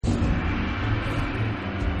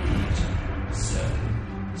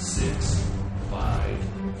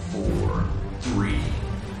4, 3,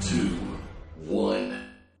 2, 1.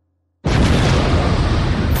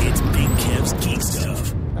 It's Big Kev's Geek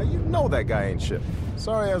Stuff. Now you know that guy ain't shit.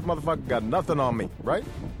 Sorry ass motherfucker got nothing on me, right?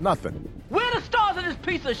 Nothing. Where are the stars of this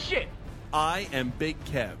piece of shit? I am Big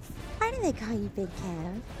Kev. Why do they call you Big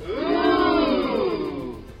Kev?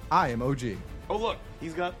 I am OG. Oh look,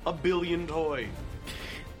 he's got a billion toys.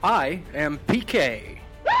 I am PK.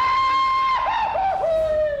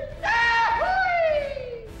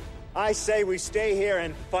 I say we stay here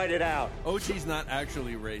and fight it out. OG's not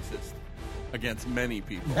actually racist against many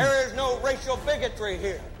people. There is no racial bigotry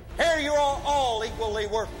here. Here you are all equally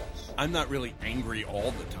worthless. I'm not really angry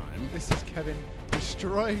all the time. This is Kevin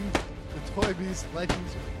destroying the Toy Biz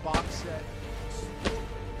Legends box set.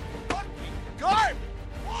 Fucking garbage!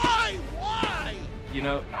 Why? You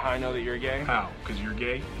know how I know that you're gay? How? Because you're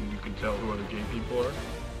gay and you can tell who other gay people are?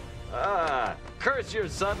 Ah, curse your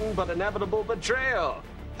sudden but inevitable betrayal.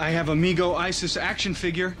 I have Amigo Isis action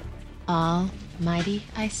figure. Almighty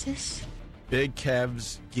Isis? Big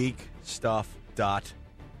Kev's Geek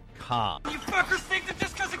Stuff.com. You fuckers think that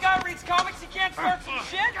just because a guy reads comics he can't start some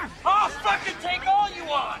shit? I'll fucking take all you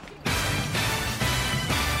want!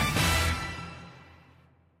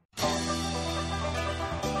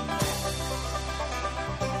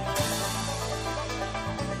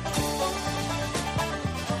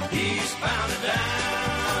 Eastbound and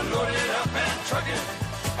down, loaded up and trucking.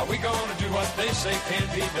 Are we gonna do what they say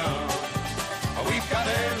can't be done? We've got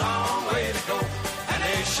a long way to go and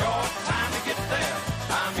a short time to get there.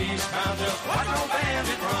 I'm eastbound, just watch no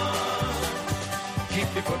bandit run.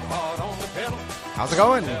 Keep your foot hard on the pedal. How's it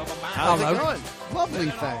going? How's it going? Lovely,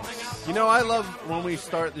 thanks. You know, I love when we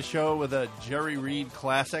start the show with a Jerry Reed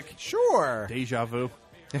classic. Sure. Deja Vu.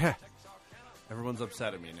 Yeah. Everyone's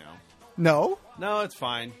upset at me now. No? No, it's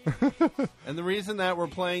fine. And the reason that we're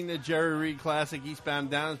playing the Jerry Reed classic Eastbound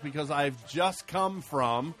and Down is because I've just come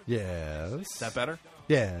from... Yes. Is that better?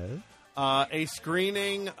 Yes. A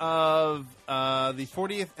screening of the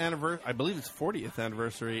 40th anniversary, I believe it's 40th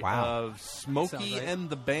anniversary of Smokey and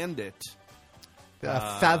the Bandit.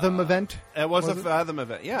 Fathom event? It was a Fathom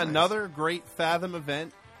event. Yeah, Nice. Another great Fathom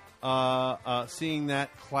event. Seeing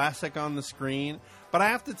that classic on the screen. But I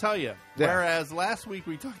have to tell you, whereas last week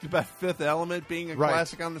we talked about Fifth Element being a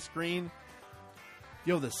classic on the screen,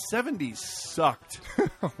 the 70s sucked.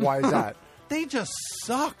 Why is that? They just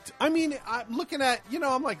sucked. I mean, I'm looking at,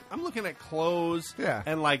 I'm looking at clothes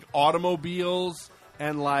and like automobiles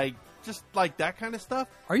and like just like that kind of stuff.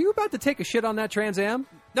 Are you about to take a shit on that Trans Am?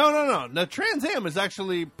 No. The Trans Am is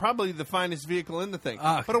actually probably the finest vehicle in the thing.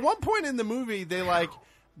 But at one point in the movie, they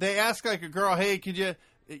ask like a girl, hey, could you,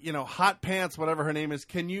 Hot Pants, whatever her name is,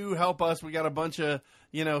 can you help us? We got a bunch of,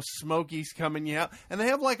 Smokies coming out. And they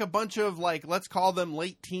have like a bunch of like, let's call them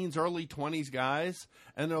late teens, early 20s guys.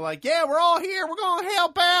 And they're like, yeah, we're all here. We're going to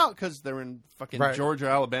help out. Because they're in fucking Georgia,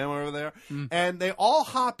 Alabama over there. And they all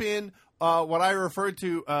hop in what I referred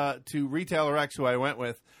to Retailer X, who I went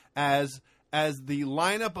with, as the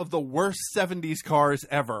lineup of the worst 70s cars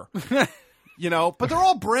ever. But they're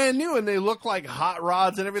all brand new and they look like hot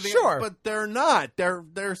rods and everything. Sure. But they're not. They're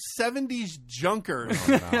 70s junkers.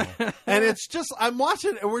 Oh, no. And it's just, I'm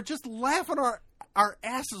watching it and we're just laughing our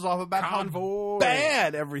asses off about how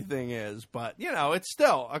bad everything is. But, it's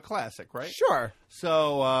still a classic, right? Sure.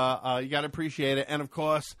 So you got to appreciate it. And, of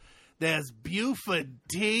course, there's Buford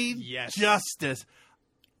T. Justice.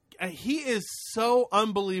 He is so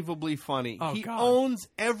unbelievably funny. He owns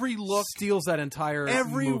every look. Steals that entire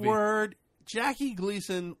every movie. word. Jackie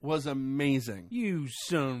Gleason was amazing. You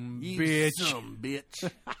son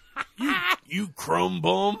bitch. you crumb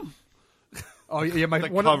bum. Oh, yeah, my the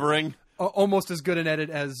covering. Almost as good an edit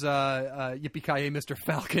as Yippee-Ki-Yay, Mr.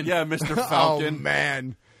 Falcon. Yeah, Mr. Falcon. Oh,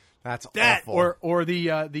 man. That's awful. Or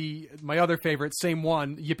the my other favorite, same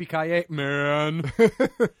one, Yippee-Ki-Yay, man.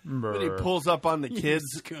 Then he pulls up on the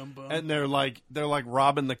kids, and they're like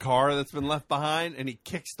robbing the car that's been left behind, and he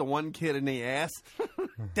kicks the one kid in the ass.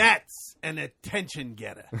 That's an attention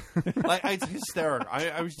getter. It's hysterical.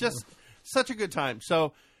 I was just such a good time.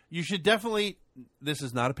 So you should definitely. This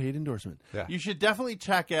is not a paid endorsement. Yeah. You should definitely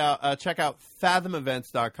check out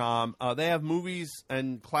fathomevents.com. They have movies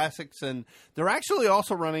and classics, and they're actually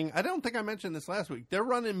also running. I don't think I mentioned this last week. They're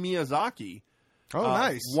running Miyazaki. Oh,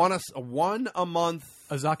 nice. One a month.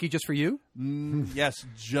 A Zaki just for you? Yes,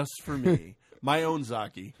 just for me. My own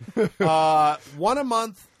Zaki. One a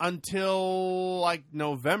month until like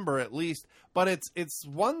November at least. But it's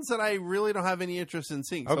ones that I really don't have any interest in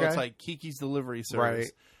seeing. So it's like Kiki's Delivery Service.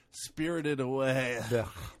 Right. Spirited Away.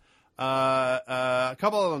 A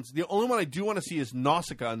couple of ones. The only one I do want to see is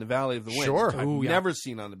Nausicaa in the Valley of the Wind. Sure. Which I've Ooh, yeah. never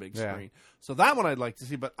seen on the big Yeah. screen. So that one I'd like to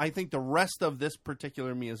see. But I think the rest of this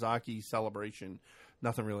particular Miyazaki celebration,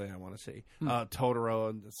 nothing really I want to see. Totoro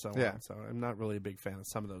and so Yeah. on. So I'm not really a big fan of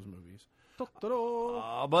some of those movies.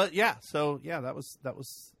 But yeah, so yeah, that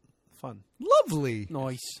was fun. Lovely.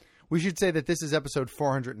 Nice. We should say that this is episode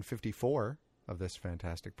 454 of this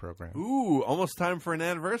fantastic program. Ooh, almost time for an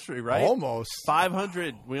anniversary, right? Almost.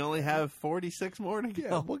 500. We only have 46 more to go.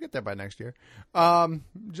 Yeah, we'll get there by next year.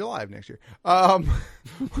 July of next year.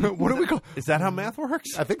 What do we call? Is that how math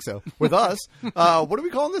works? I think so. With us. What are we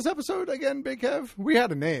calling this episode again, Big Kev? We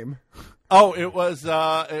had a name. Oh, it was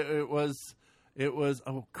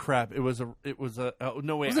oh crap. It was oh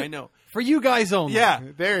no wait, I know. For you guys only. Yeah.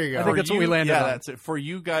 There you go. I think that's what we landed on. Yeah, that's it. For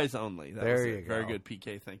you guys only. That There was you it. Very go. good,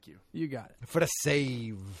 PK. Thank you. You got it. For the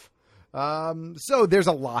save. So there's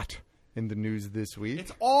a lot in the news this week.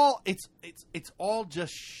 It's all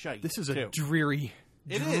just shite. This is too. a dreary.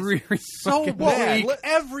 It dreary is so fucking bad. week.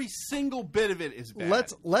 Every single bit of it is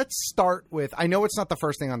bad. Let's start with. I know it's not the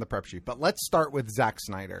first thing on the prep sheet, but let's start with Zack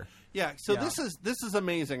Snyder. Yeah, so this is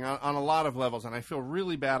amazing on a lot of levels, and I feel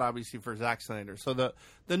really bad, obviously, for Zack Snyder. So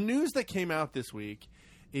the news that came out this week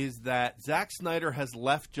is that Zack Snyder has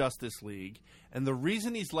left Justice League, and the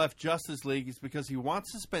reason he's left Justice League is because he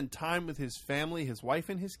wants to spend time with his family, his wife,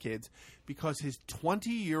 and his kids, because his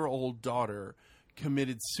 20-year-old daughter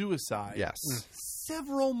committed suicide. Yes.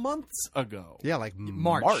 Several months ago. Yeah, like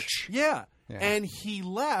March. Yeah, and he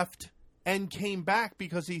left and came back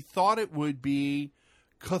because he thought it would be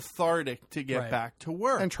cathartic to get back to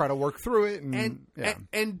work and try to work through it, and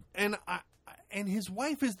his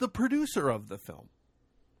wife is the producer of the film,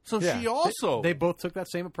 so Yeah. she also They both took that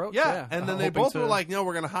same approach. yeah, and then they hoping both to- were like, no,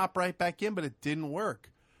 we're going to hop right back in, but it didn't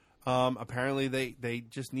work. Apparently they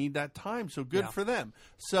just need that time, so good for them.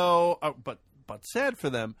 So but sad for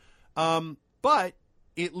them. But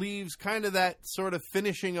it leaves kind of that sort of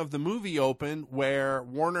finishing of the movie open, where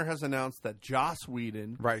Warner has announced that Joss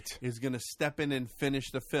Whedon is going to step in and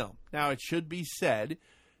finish the film. Now, it should be said,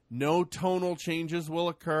 no tonal changes will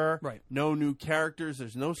occur. Right. No new characters.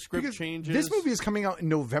 There's no script Because changes. This movie is coming out in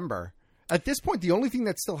November. At this point, the only thing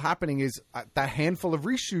that's still happening is that handful of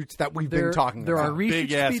reshoots that we've been talking there about. are reshoots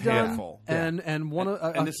Big-ass to be done, handful. and one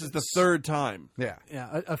of and this is the third time. Yeah.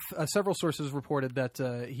 Several sources reported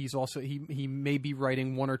that he's also he may be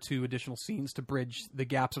writing one or two additional scenes to bridge the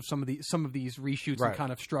gaps of some of these reshoots and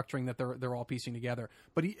kind of structuring that they're all piecing together.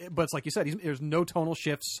 But it's like you said, there's no tonal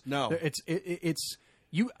shifts. No, it's.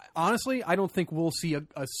 You honestly, I don't think we'll see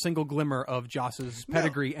a single glimmer of Joss's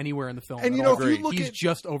pedigree anywhere in the film. And at you know, all. if you look he's at-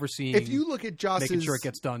 just overseeing. If you look at Joss's making sure it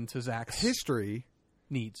gets done to Zach's history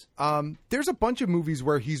needs. There's a bunch of movies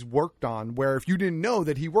where he's worked on where if you didn't know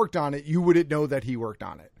that he worked on it, you wouldn't know that he worked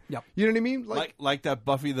on it. Yep. You know what I mean? Like that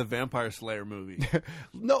Buffy the Vampire Slayer movie.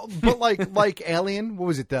 No, but like Alien. What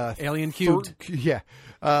was it? The Alien Cubed. Yeah.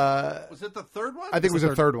 Was it the third one? I think it was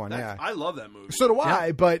the third one. That's- Yeah. I love that movie. So do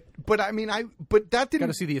I. But I mean, but that Got didn't.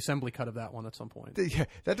 to see the assembly cut of that one at some point. Yeah,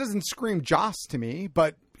 that doesn't scream Joss to me,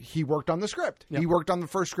 but he worked on the script. Yep. He worked on the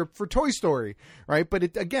first script for Toy Story, right? But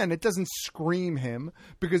it doesn't scream him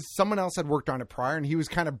because someone else had worked on it prior, and he was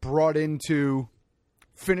kind of brought in to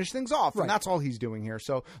finish things off, Right. and that's all he's doing here.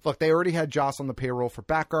 So, look, they already had Joss on the payroll for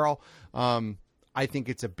Batgirl. I think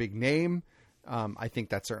it's a big name. I think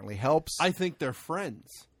that certainly helps. I think they're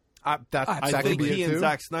friends. that I think could be he it and too.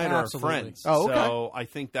 Zack Snyder Absolutely. are friends. Oh, okay. So I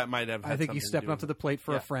think that might have. I had think he's something stepping do up to with the plate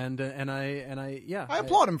for Yeah. a friend, and I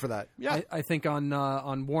applaud him for that. Yeah. I think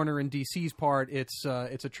on Warner and DC's part, it's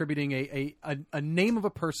attributing a name of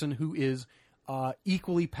a person who is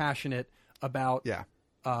equally passionate about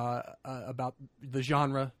about the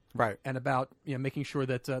genre, right, and about making sure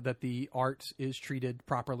that that the art is treated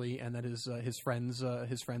properly, and that his friend's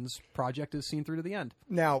project is seen through to the end.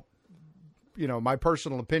 Now, my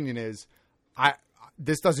personal opinion is,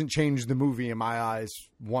 this doesn't change the movie in my eyes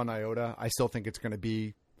one iota. I still think it's going to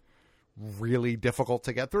be really difficult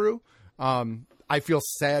to get through. I feel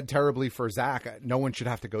sad terribly for Zach. No one should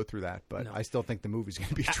have to go through that, but I still think the movie's going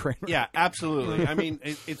to be a train wreck. Yeah, absolutely. I mean,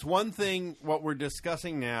 it's one thing. What we're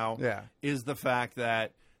discussing now is the fact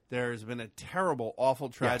that there's been a terrible, awful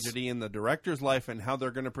tragedy in the director's life and how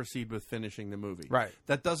they're going to proceed with finishing the movie. Right.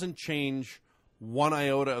 That doesn't change one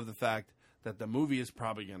iota of the fact that the movie is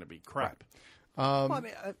probably going to be crap. Well, I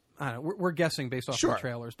mean, I don't know, we're guessing based off Sure. the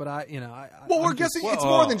trailers, but Well, we're guessing it's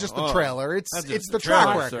more than just the trailer. It's the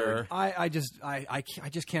track record. I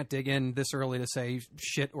just can't dig in this early to say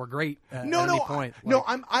shit or great at No, any point.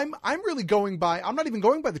 I'm really going by. I'm not even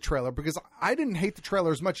going by the trailer because I didn't hate the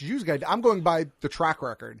trailer as much as you guys. I'm going by the track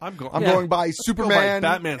record. I'm going by Superman,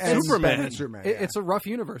 Batman, and Superman. Superman. It's a rough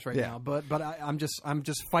universe right Yeah. now, but I'm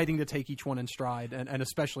just fighting to take each one in stride, and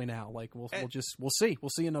especially now, like we'll see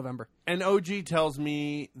in November. And OG tells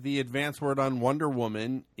me the advance word on Wonder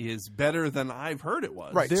Woman is better than I've heard it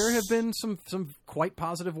was. Right. There have been some quite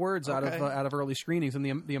positive words out of early screenings, and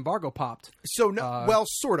the embargo popped. So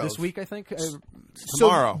sort of this week, I think.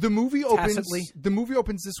 Tomorrow. So the movie opens. Tacitly. The movie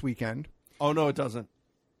opens this weekend. Oh no, it doesn't.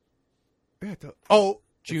 Yeah,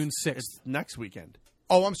 June 6th. It's next weekend.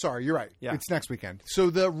 Oh, I'm sorry. You're right. Yeah. It's next weekend. So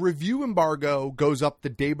the review embargo goes up the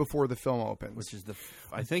day before the film opens, Which is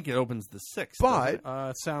I think it opens the 6th. But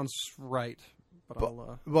It sounds right. But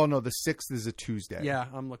well, no, the 6th is a Tuesday. Yeah,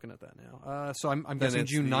 I'm looking at that now. So I'm Then guessing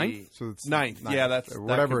it's June 9th? So it's 9th. Yeah, that's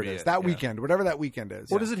whatever that it could is. be That yeah. weekend, whatever that weekend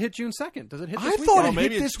is. Or does it hit June 2nd? Does it hit this I weekend? thought Oh, it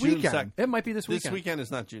maybe hit it's this June weekend. 2nd. It might be this This weekend. weekend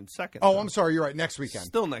is not June 2nd. Oh, though. I'm sorry. You're right. Next weekend.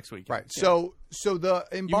 Still next weekend. Right. Yeah. So the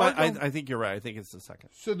embargo. I think you're right. I think it's the 2nd.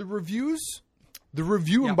 So the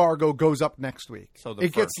review embargo goes up next week. So the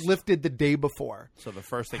it gets first. lifted the day before. So the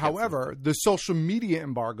first. However, the social media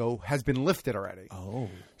embargo has been lifted already. Oh.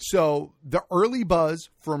 So the early buzz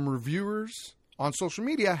from reviewers on social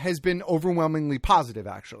media has been overwhelmingly positive,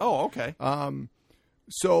 actually. Oh, okay.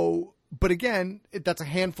 But again, that's a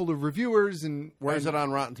handful of reviewers, and Where is it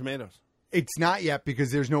on Rotten Tomatoes? It's not yet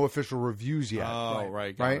because there's no official reviews yet. Oh,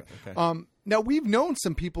 right. Got Right. it. Okay. Now we know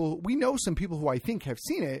some people who I think have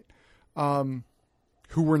seen it,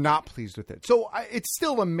 who were not pleased with it. So it's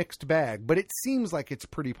still a mixed bag, but it seems like it's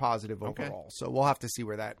pretty positive overall. So we'll have to see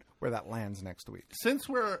where that lands next week. Since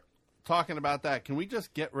we're talking about that, can we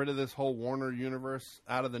just get rid of this whole Warner universe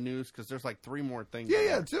out of the news? Because there's like 3 more things.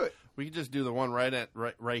 Yeah, let's do it. We can just do the one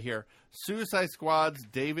right here. Suicide Squad's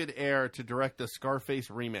David Ayer to direct a Scarface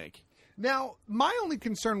remake. Now, my only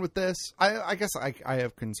concern with this, I guess I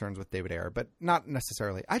have concerns with David Ayer, but not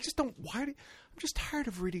necessarily. I just don't. I'm just tired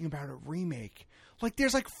of reading about a remake. Like,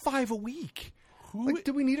 there's like 5 a week.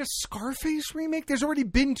 Do we need a Scarface remake? There's already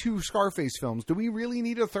been 2 Scarface films. Do we really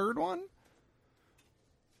need a third one?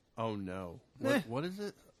 Oh no! What is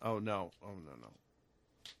it? Oh no!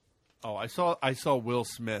 Oh, I saw Will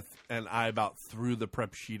Smith, and I about threw the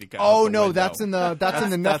prep sheet again. Oh no, that's in the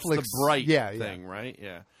Netflix. That's the Bright yeah. thing, right?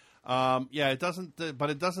 Yeah. It doesn't, but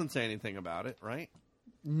it doesn't say anything about it, right?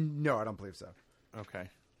 No, I don't believe so. Okay.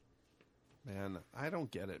 Man, I don't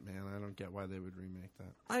get it, man. I don't get why they would remake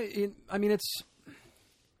that. I mean, it's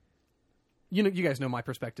you guys know my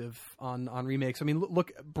perspective on remakes. I mean,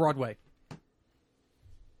 look Broadway.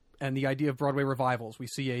 And the idea of Broadway revivals. We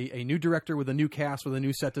see a new director with a new cast, with a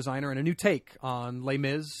new set designer, and a new take on Les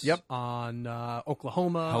Mis, on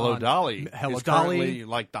Oklahoma. Hello, Dolly. Hello, is Dolly. currently,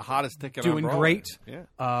 like, the hottest ticket doing on Broadway. great.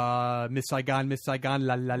 Yeah. Miss Saigon,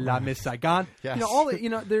 la la la, Miss Saigon. Yes.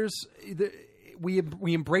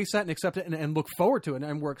 We embrace that and accept it and look forward to it,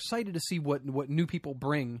 and we're excited to see what new people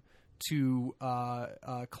bring to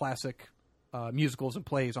classic musicals and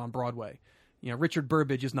plays on Broadway. Richard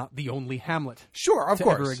Burbage is not the only Hamlet. Sure, of to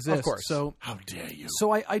course, ever exist. of course. So how dare you?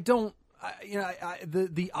 So I don't.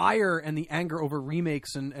 The ire and the anger over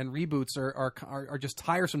remakes and reboots are just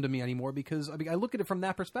tiresome to me anymore because I look at it from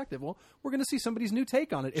that perspective. Well, we're going to see somebody's new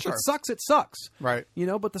take on it. If Sure. it sucks, it sucks. Right.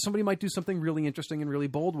 But somebody might do something really interesting and really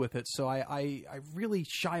bold with it. So I really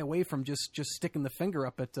shy away from just sticking the finger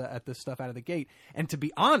up at this stuff out of the gate. And to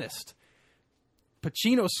be honest,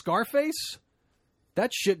 Pacino's Scarface.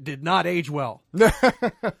 That shit did not age well.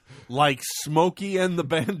 Like Smokey and the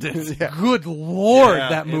Bandit. Yeah. Good Lord,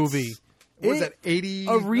 that movie. Was it 80?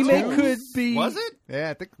 A remake could be... Was it?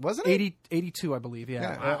 Yeah, I think, wasn't it? 82, I believe,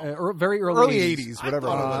 yeah. Wow. Very early 80s, whatever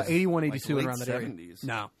it was. 81, 82, like around that area. 70s.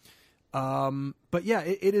 No. But yeah,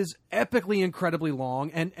 it is epically incredibly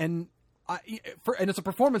long, and it's a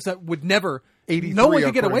performance that would never... 83 no one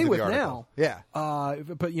could get away according to with the now. Yeah.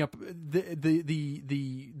 But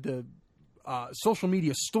the social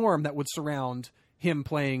media storm that would surround him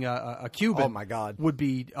playing a Cuban, Oh, my God. would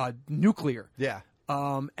be nuclear. Yeah.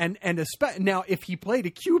 Now if he played a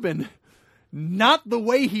Cuban, not the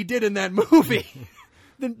way he did in that movie,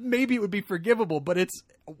 then maybe it would be forgivable. But it's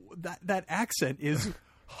that accent is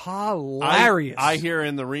hilarious. I hear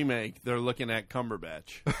in the remake they're looking at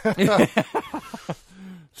Cumberbatch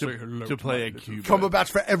to play a Cuban. Cumberbatch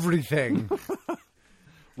for everything.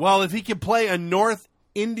 Well, if he can play a North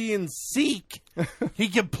Indian Sikh, he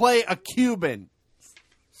can play a Cuban.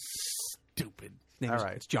 Stupid. name is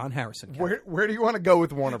it's John Harrison. Where do you want to go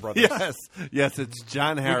with Warner Brothers? Yes, it's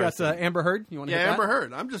John Harrison. We got Amber Heard. You want to Amber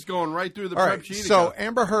Heard. I'm just going right through the All prep right, sheet. so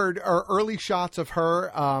Amber Heard, our early shots of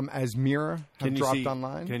her as Mira have Can you dropped see,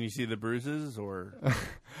 online. Can you see the bruises or?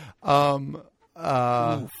 Wow.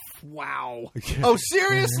 Oh,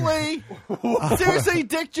 seriously? Seriously,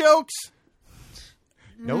 dick jokes?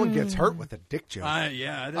 No one gets hurt with a dick joke.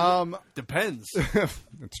 Depends.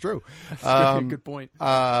 It's true. Good point.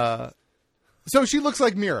 So she looks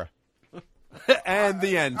like Mira. And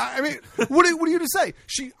the end. I mean, what are you to say?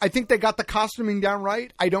 I think they got the costuming down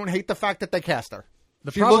right. I don't hate the fact that they cast her.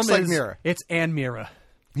 The she problem looks like is Mira. It's Ann Mira.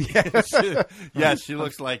 Yes, she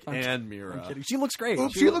looks like Ann Mira. She looks great.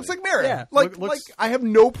 She looks like Mira. Yeah, like I have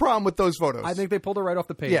no problem with those photos. I think they pulled her right off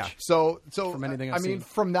the page. Yeah. So from anything I've I mean, seen.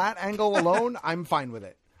 from that angle alone, I'm fine with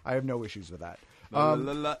it. I have no issues with that.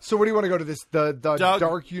 So where do you want to go to this? The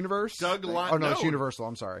Dark Universe? It's Universal.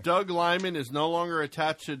 I'm sorry. Doug Liman is no longer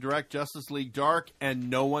attached to direct Justice League Dark, and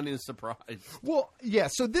no one is surprised. Well, yeah.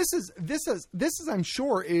 So this is I'm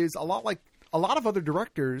sure is a lot like a lot of other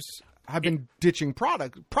directors have been ditching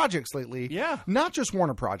projects lately. Yeah. Not just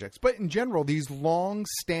Warner projects, but in general, these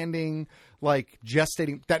long-standing, like,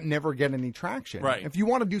 gestating that never get any traction. Right. If you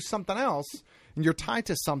want to do something else and you're tied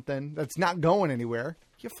to something that's not going anywhere,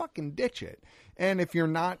 you fucking ditch it. And if you're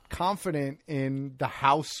not confident in the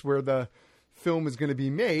house where the film is going to be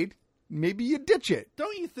made, maybe you ditch it.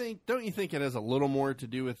 Don't you think it has a little more to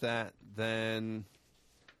do with that than,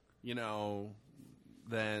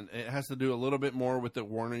 then it has to do a little bit more with the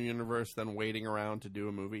Warner universe than waiting around to do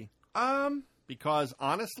a movie? Because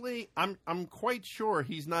honestly, I'm quite sure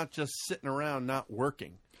he's not just sitting around not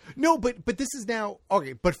working. No, but this is now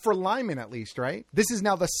okay. But for Lyman, at least, right? This is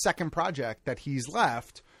now the second project that he's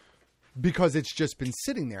left because it's just been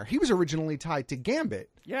sitting there. He was originally tied to Gambit,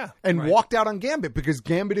 and walked out on Gambit because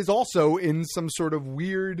Gambit is also in some sort of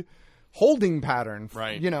weird holding pattern,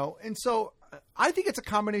 right? And so I think it's a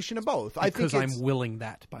combination of both. Because I'm willing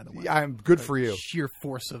that, by the way. I'm good for you. Sheer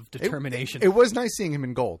force of determination. It was nice seeing him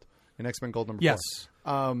in gold. In X-Men Gold number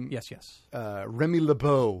 4. Yes. Remy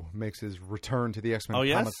LeBeau makes his return to the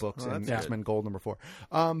X-Men comic books in X-Men Gold number 4.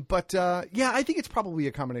 I think it's probably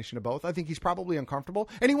a combination of both. I think he's probably uncomfortable,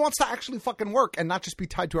 and he wants to actually fucking work and not just be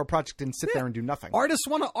tied to a project and sit there and do nothing. Artists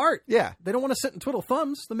want to art. Yeah. They don't want to sit and twiddle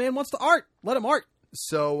thumbs. The man wants to art. Let him art.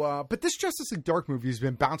 So, but this Justice League Dark movie has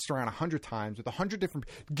been bounced around 100 times with 100 different...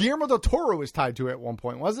 Guillermo del Toro was tied to it at one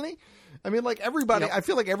point, wasn't he? I mean, like everybody... Yep. I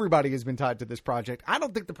feel like everybody has been tied to this project. I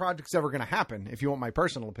don't think the project's ever going to happen, if you want my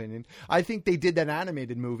personal opinion. I think they did that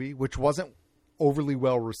animated movie, which wasn't overly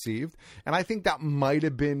well received, and I think that might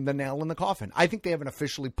have been the nail in the coffin. I think they haven't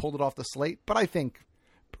officially pulled it off the slate, but I think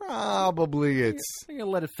probably it's... I'm going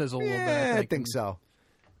to let it fizzle a little bit. I think so.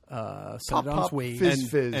 Set it on its way.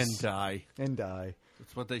 Fizz. And die. And die.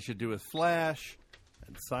 That's what they should do with Flash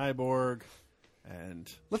and Cyborg.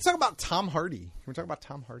 And let's talk about Tom Hardy. Can we talk about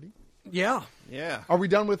Tom Hardy? Yeah. Are we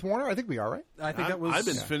done with Warner? I think we are, right? I think I've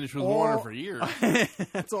been finished with Warner for years.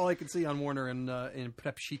 That's all I can see on Warner and in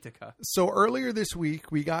Prepshitica. So earlier this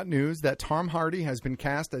week, we got news that Tom Hardy has been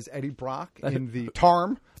cast as Eddie Brock in the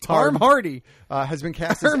Tom Hardy has been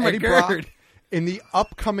cast as Eddie Brock in the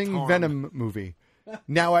upcoming Venom movie.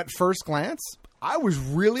 Now, at first glance, I was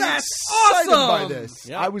really excited by this.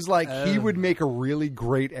 Yep. I was like, he would make a really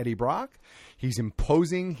great Eddie Brock. He's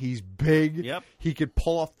imposing. He's big. Yep. He could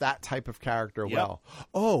pull off that type of character well.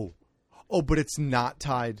 Oh, but it's not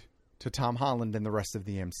tied to Tom Holland and the rest of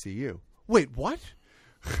the MCU. Wait, what?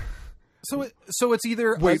 So it's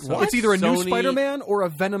either it's either a new Spider-Man or a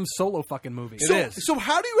Venom solo fucking movie. It is. So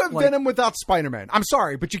how do you have Venom without Spider-Man? I'm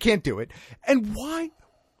sorry, but you can't do it. And why?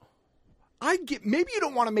 Maybe you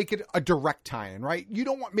don't want to make it a direct tie-in, right?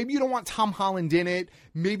 Maybe you don't want Tom Holland in it.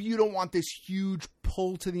 Maybe you don't want this huge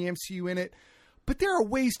pull to the MCU in it. But there are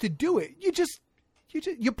ways to do it.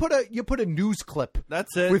 You put a news clip.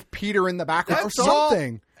 That's it. With Peter in the background or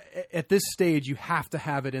something. At this stage, you have to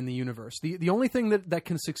have it in the universe. The only thing that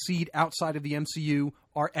can succeed outside of the MCU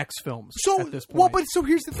are X films at this point. So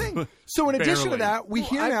here's the thing. So in addition to that,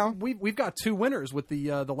 we've got two winners with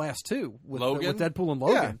the last two with Deadpool and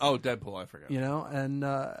Logan. Yeah. Oh, Deadpool, I forgot.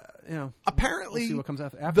 Apparently we'll see what comes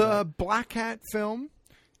after the that. Black Cat film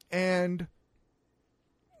and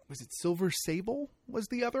was it Silver Sable was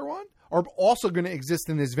the other one? Are also going to exist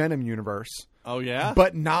in this Venom universe. Oh, yeah?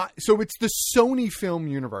 But not... So it's the Sony film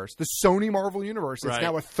universe. The Sony Marvel universe. It's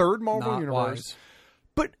now a third Marvel universe. Wise.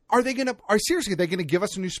 But are they going to... Seriously, are they going to give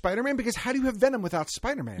us a new Spider-Man? Because how do you have Venom without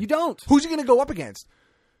Spider-Man? You don't. Who's he going to go up against?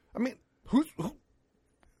 I mean, who?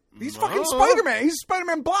 He's fucking Spider-Man. He's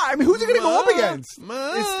Spider-Man Black. I mean, who's he going to go up against?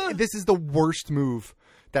 This is the worst move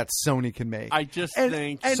that Sony can make. I just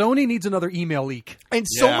think Sony needs another email leak. And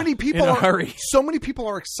so many people in a hurry. So many people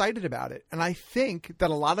are excited about it. And I think that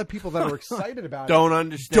a lot of people that are excited about don't it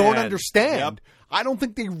understand. Yep. I don't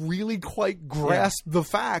think they really quite grasp the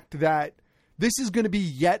fact that this is going to be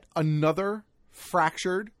yet another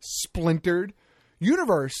fractured, splintered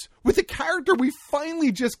universe with a character we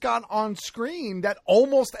finally just got on screen that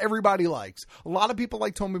almost everybody likes. A lot of people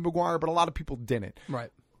like Tobey Maguire, but a lot of people didn't.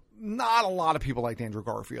 Right. Not a lot of people liked Andrew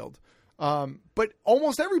Garfield. But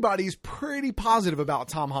almost everybody's pretty positive about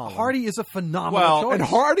Tom Holland. Hardy is a phenomenal choice. And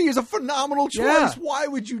Hardy is a phenomenal choice. Yeah. Why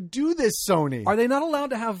would you do this, Sony? Are they not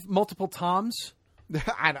allowed to have multiple Toms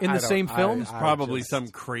in the same film? Probably some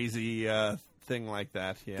crazy thing like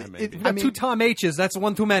that. Yeah, maybe. I mean, 2 Tom H's. That's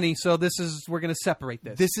one too many. So we're going to separate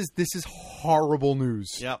this. This is horrible news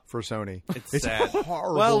for Sony. It's sad.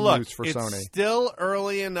 Horrible news for it's Sony. Still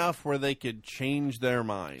early enough where they could change their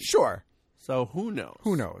mind. Sure. So who knows?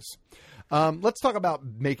 Who knows? Let's talk about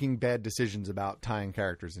making bad decisions about tying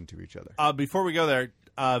characters into each other. Before we go there,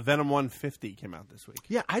 Venom 150 came out this week.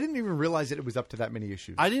 Yeah, I didn't even realize that it was up to that many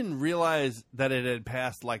issues. I didn't realize that it had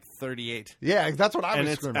passed like 38. Yeah, that's what I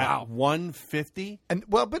was screaming. screaming. And it's at 150?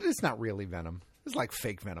 But it's not really Venom. It's like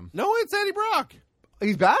fake Venom. No, it's Eddie Brock.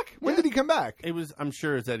 He's back? When did he come back? I'm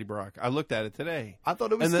sure it's Eddie Brock. I looked at it today. I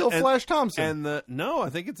thought it was still Flash Thompson. No, I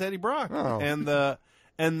think it's Eddie Brock. Oh. Are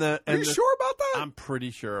you sure about that? I'm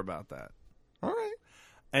pretty sure about that. All right.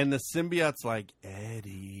 And the symbiote's like,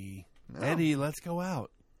 Eddie, let's go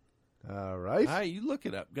out. All right. All right, you look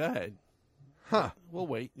it up. Go ahead. Huh. We'll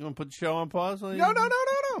wait. You want to put the show on pause? No.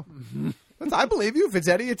 I believe you. If it's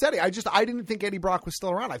Eddie, it's Eddie. I didn't think Eddie Brock was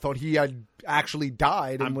still around. I thought he had actually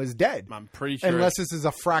died and was dead. I'm pretty sure. Unless this is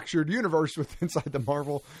a fractured universe inside the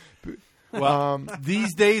Marvel. Well,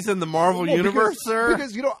 these days in the Marvel universe, sir.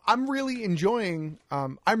 Because I'm really enjoying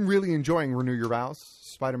Renew Your Vows,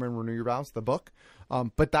 Spider-Man Renew Your Vows, the book.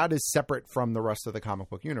 But that is separate from the rest of the comic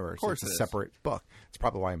book universe. Of course, it's a separate book. It's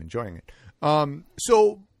probably why I'm enjoying it.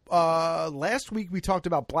 So last week we talked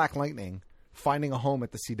about Black Lightning finding a home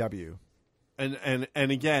at the CW. And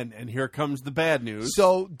again, and here comes the bad news.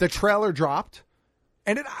 So the trailer dropped,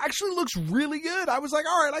 and it actually looks really good. I was like,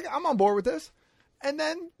 all right, I'm on board with this. And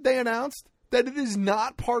then they announced that it is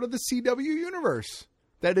not part of the CW universe.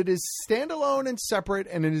 That it is standalone and separate,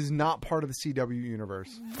 and it is not part of the CW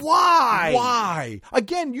universe. Why?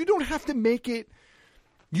 Again, you don't have to make it.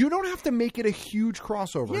 You don't have to make it a huge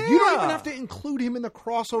crossover. Yeah. You don't even have to include him in the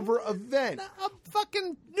crossover event. A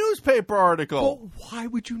fucking newspaper article. But why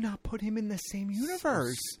would you not put him in the same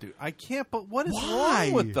universe? Dude, I can't. But what is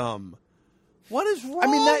wrong with them? What is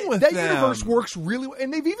wrong with that them? universe works really well.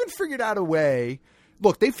 And they've even figured out a way.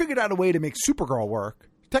 Look, they figured out a way to make Supergirl work.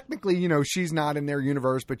 Technically, she's not in their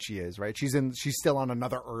universe, but she is, right? She's still on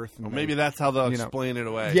another Earth. And maybe that's how they'll explain it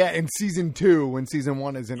away. Yeah, in season 2, when season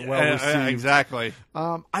 1 isn't well received. Exactly.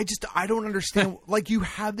 I don't understand. Like, you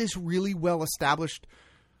have this really well established.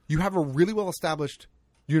 You have a really well established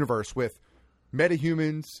universe with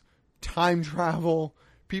metahumans, time travel,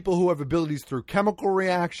 people who have abilities through chemical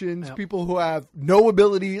reactions, people who have no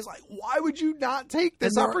abilities. Like, why would you not take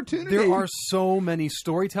this opportunity? There are so many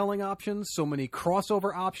storytelling options, so many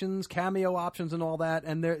crossover options, cameo options, and all that,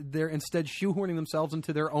 and they're instead shoehorning themselves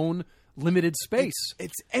into their own limited space.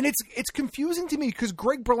 It's confusing to me because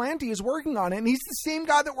Greg Berlanti is working on it, and he's the same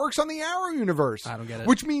guy that works on the Arrow universe. I don't get it.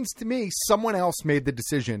 Which means to me, someone else made the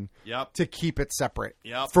decision to keep it separate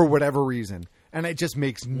for whatever reason. And it just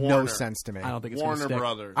makes no sense to me. I don't think it's Warner stick.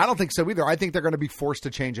 Brothers. I don't think so either. I think they're going to be forced to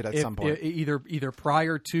change it at some point. Either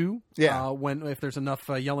prior to, if there's enough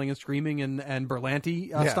yelling and screaming and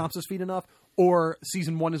Berlanti stomps his feet enough, or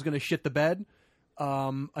season 1 is going to shit the bed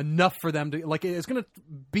enough for them to it's going to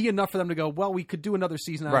be enough for them to go, well, we could do another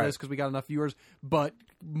season out of this because we got enough viewers, but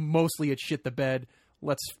mostly it's shit the bed.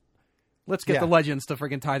 Let's get the Legends to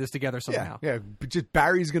freaking tie this together somehow. Yeah, but just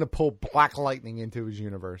Barry's going to pull Black Lightning into his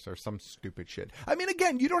universe or some stupid shit. I mean,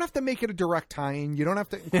 again, you don't have to make it a direct tie-in. You don't have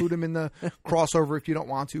to include him in the crossover if you don't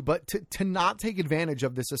want to. But to not take advantage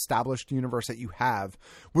of this established universe that you have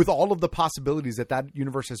with all of the possibilities that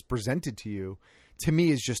universe has presented to you, to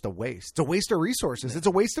me, is just a waste. It's a waste of resources. It's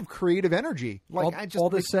a waste of creative energy.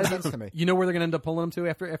 All this said, to me. You know where they're going to end up pulling him to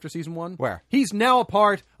after season 1? Where? He's now a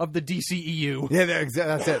part of the DCEU. Yeah,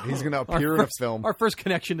 that's it. He's going to appear in a film. Our first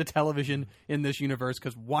connection to television in this universe,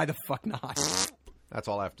 because why the fuck not? That's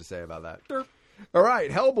all I have to say about that. Derp. All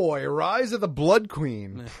right, Hellboy, Rise of the Blood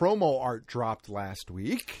Queen. Promo art dropped last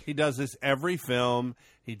week. He does this every film.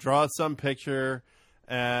 He draws some picture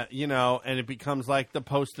You know, and it becomes like the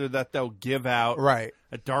poster that they'll give out. Right.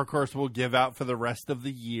 A Dark Horse will give out for the rest of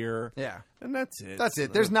the year. Yeah. And that's it. That's it.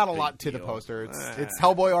 It's There's not a big lot to the deal. poster. It's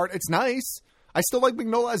Hellboy art. It's nice. I still like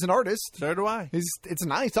Mignola as an artist. So do I. It's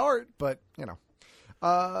nice art, but, you know.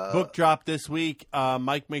 Book drop this week.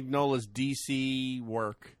 Mike Mignola's DC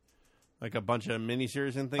work. Like a bunch of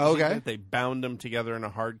miniseries and things. Okay. They bound them together in a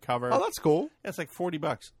hardcover. Oh, that's cool. Yeah, it's like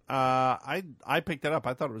 $40. I picked it up.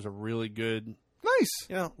 I thought it was a really good. Nice.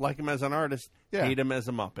 You know, like him as an artist, hate him as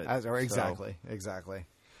a Muppet. Exactly. Exactly.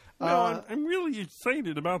 I'm really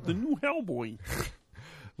excited about the new Hellboy.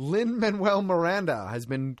 Lin-Manuel Miranda has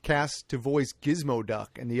been cast to voice Gizmo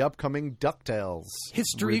Duck in the upcoming DuckTales.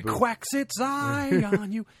 History reboot. quacks its eye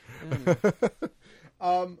on you.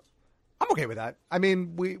 I'm okay with that. I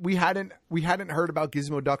mean, we hadn't heard about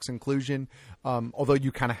Gizmo Duck's inclusion, although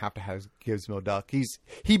you kind of have to have Gizmo Duck.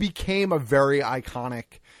 He became a very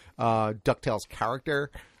iconic DuckTales character,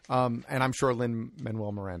 and I'm sure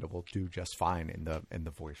Lin-Manuel Miranda will do just fine in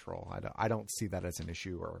the voice role. I don't see that as an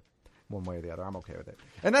issue or one way or the other. I'm okay with it.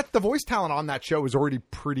 And that the voice talent on that show is already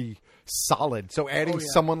pretty solid. So adding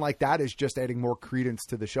someone like that is just adding more credence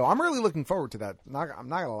to the show. I'm really looking forward to that. I'm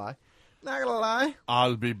not gonna lie. Not gonna lie.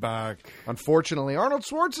 I'll be back. Unfortunately, Arnold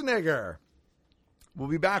Schwarzenegger will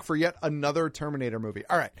be back for yet another Terminator movie.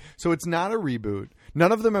 All right, so it's not a reboot.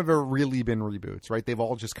 None of them have ever really been reboots, right? They've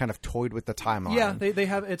all just kind of toyed with the timeline. Yeah, they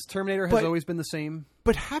have. It's Terminator has always been the same.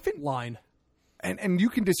 But haven't line. And you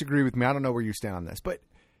can disagree with me. I don't know where you stand on this, but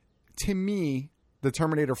to me, the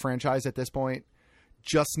Terminator franchise at this point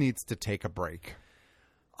just needs to take a break.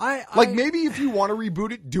 Maybe if you want to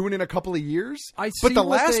reboot it, do it in a couple of years. But the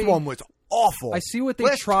last one was awful. I see what they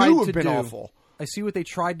last tried two have to been do. awful. I see what they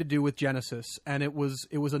tried to do with Genesis, and it was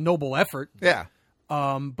a noble effort. Yeah.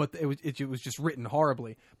 But it was just written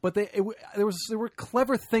horribly. But there were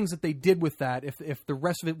clever things that they did with that. If the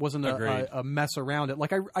rest of it wasn't a mess around it,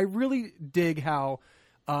 like I really dig how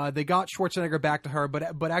they got Schwarzenegger back to her,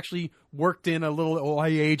 but actually worked in a little I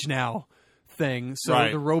age now thing. So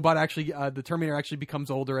the robot actually, the Terminator actually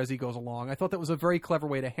becomes older as he goes along. I thought that was a very clever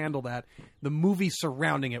way to handle that. The movie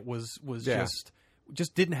surrounding it was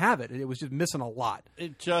just didn't have it. It was just missing a lot.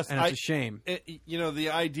 And it's a shame. The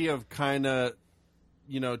idea of kind of,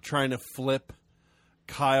 trying to flip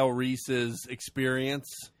Kyle Reese's experience.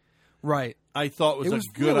 Right. I thought was a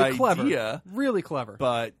good really idea. Clever. Really clever.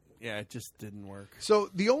 But yeah, it just didn't work.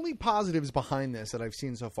 So the only positives behind this that I've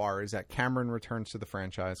seen so far is that Cameron returns to the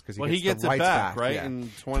franchise because he gets the rights back, right? Yeah.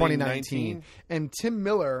 In 2019. And Tim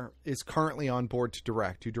Miller is currently on board to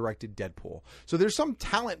direct, who directed Deadpool. So there's some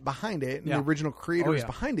talent behind it, and the original creator is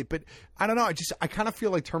behind it. But I don't know. I kind of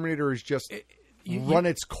feel like Terminator is just run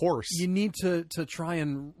its course. You need to try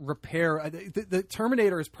and repair. The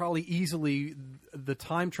Terminator is probably easily the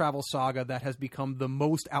time travel saga that has become the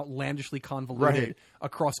most outlandishly convoluted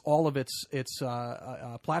across all of its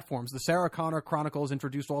platforms. The Sarah Connor Chronicles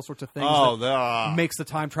introduced all sorts of things that makes the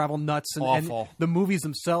time travel nuts. And the movies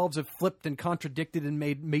themselves have flipped and contradicted and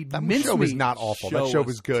made that mincemeat. show was not awful. That show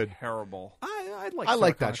was good. Terrible. I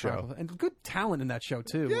like that show. And good talent in that show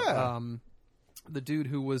too. Yeah. The dude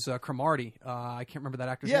who was Cromartie, I can't remember that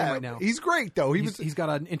actor's name right now. He's great though. He's got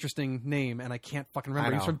an interesting name, and I can't fucking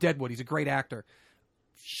remember. He's from Deadwood. He's a great actor.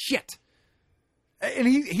 Shit. And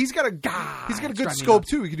he's got a good scope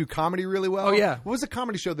too. He can do comedy really well. Oh yeah. What was the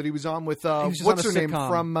comedy show that he was on with? What's her name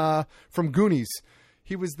from Goonies?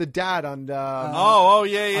 He was the dad on. Yeah.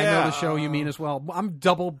 I know the show you mean as well. I'm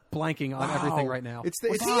double blanking on everything right now.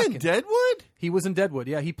 Was he in Deadwood? He was in Deadwood.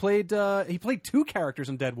 Yeah, he played two characters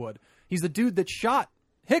in Deadwood. He's the dude that shot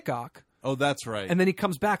Hickok. Oh, that's right. And then he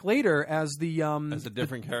comes back later as the as a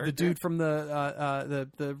different character, the dude from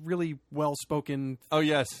the really well spoken. Oh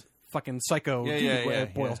yes, fucking psycho. Yeah, dude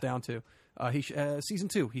it boils down to. Season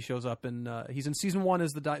 2, he shows up and he's in season 1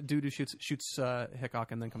 as the dude who shoots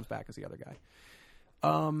Hickok and then comes back as the other guy.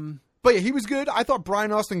 But yeah, he was good. I thought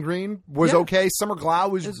Brian Austin Green was okay. Summer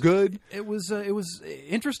Glau was good. It was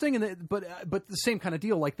interesting, but the same kind of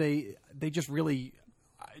deal. Like they just really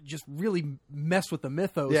mess with the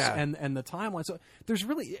mythos and the timeline. So there's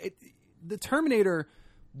really the Terminator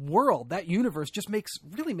world, that universe just makes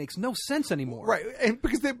no sense anymore. Right. And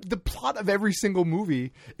because the plot of every single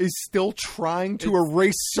movie is still trying to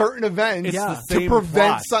erase certain events to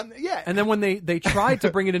prevent something. Yeah. And then when they tried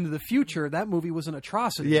to bring it into the future, that movie was an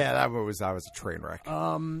atrocity. Yeah, that was a train wreck.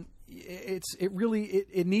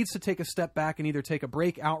 It needs to take a step back and either take a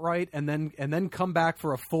break outright and then come back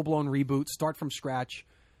for a full-blown reboot, start from scratch.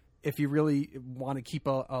 If you really want to keep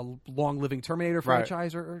a long-living Terminator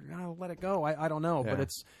franchise, or let it go, I don't know. Yeah. But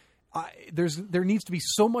there needs to be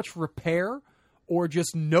so much repair or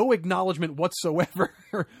just no acknowledgement whatsoever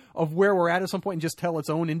of where we're at some point, and just tell its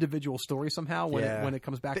own individual story somehow when it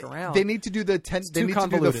comes back around. They need to do the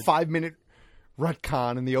 5-minute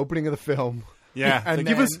retcon in the opening of the film. Yeah, and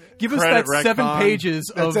give us that retcon. 7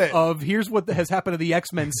 pages of here's what has happened to the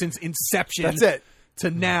X-Men since Inception. That's it. To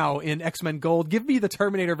now in X-Men Gold. Give me the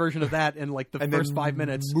Terminator version of that in like the first 5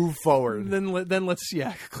 minutes. Move forward. Then let's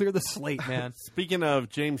clear the slate, man. Speaking of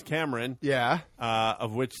James Cameron,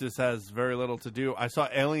 of which this has very little to do, I saw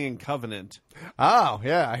Alien Covenant. Oh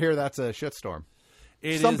yeah, I hear that's a shitstorm.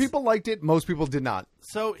 Some people liked it, most people did not.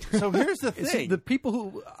 So here's the thing: the people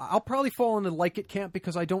who I'll probably fall into like it camp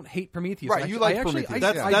because I don't hate Prometheus. Right, you like Prometheus.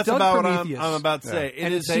 That's about what I'm about to say.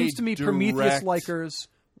 And it seems to me Prometheus likers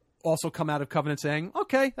also come out of Covenant saying,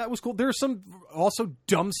 okay, that was cool. There are some also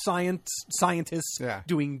dumb scientists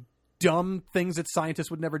doing dumb things that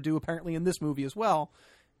scientists would never do, apparently, in this movie as well.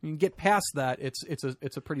 You can get past that. It's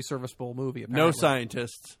a pretty serviceable movie, apparently. No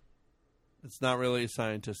scientists. It's not really a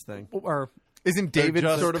scientist thing. Or isn't David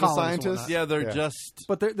sort of a scientist? Yeah, they're just.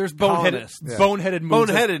 But there's boneheaded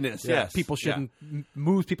moves. Boneheadedness, yes. People shouldn't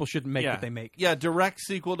moves people shouldn't make that they make. Yeah, direct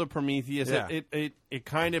sequel to Prometheus. Yeah. It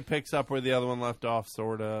kind of picks up where the other one left off,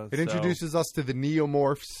 sort of. It introduces us to the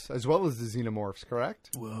neomorphs as well as the xenomorphs,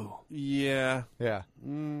 correct? Whoa. Yeah. Yeah.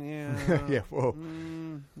 Yeah. Yeah. Whoa.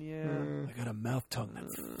 Yeah. I got a mouth tongue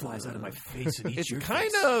that flies out of my face and eats your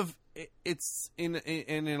kind face. of. It's in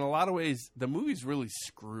a lot of ways the movie's really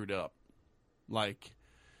screwed up. Like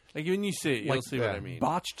when you see it, you'll see what I mean.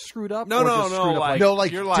 Botched, screwed up? No. Like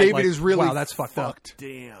David is really wow, that's fucked up.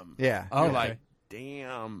 Damn. Yeah. Oh, you're like,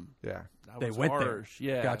 damn. Yeah. That they was went harsh.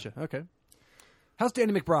 there. Yeah. Gotcha. Okay. How's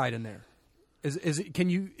Danny McBride in there? Is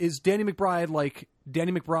Danny McBride like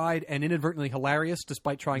Danny McBride and inadvertently hilarious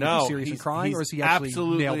despite trying to be serious and crying, or is he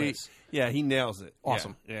actually nailed this? Yeah, he nails it.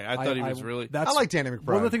 Awesome. Yeah, I thought he was really. I like Danny McBride.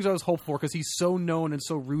 One of the things I was hopeful for because he's so known and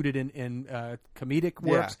so rooted in comedic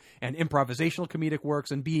works and improvisational comedic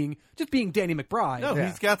works and being Danny McBride. No,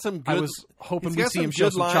 he's got some good. I was hoping we'd see him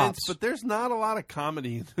show some lines, chops, but there's not a lot of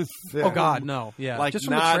comedy in this film. Oh God, no. Yeah, like just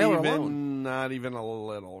from the trailer alone. Not even a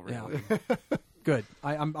little. Really. Yeah. Good.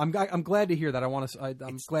 I'm glad to hear that.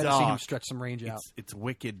 I'm glad to see him stretch some range out. It's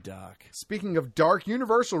wicked dark. Speaking of dark,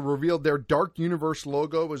 Universal revealed their Dark Universe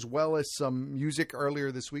logo as well as some music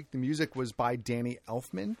earlier this week. The music was by Danny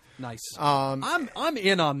Elfman. Nice. I'm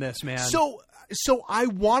in on this, man. So I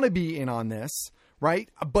want to be in on this, right?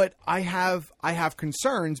 But I have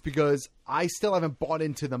concerns because I still haven't bought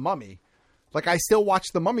into The Mummy. Like, I still watch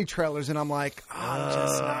the Mummy trailers, and I'm like, I'm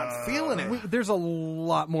just not feeling it. There's a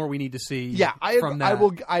lot more we need to see. Yeah, from that.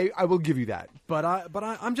 I will give you that. But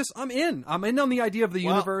I'm in. I'm in on the idea of the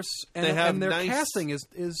universe, and their casting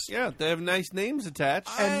is. Yeah, they have nice names attached.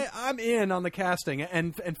 I'm in on the casting,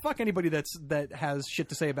 and fuck anybody that has shit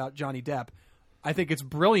to say about Johnny Depp. I think it's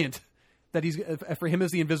brilliant that he's for him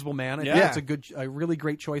as the Invisible Man. I think it's a really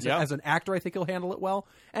great choice as an actor. I think he'll handle it well.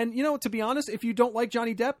 And to be honest, if you don't like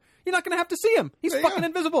Johnny Depp, you're not going to have to see him. He's fucking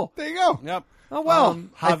invisible. There you go. Yep. Oh well,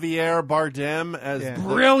 Javier Bardem as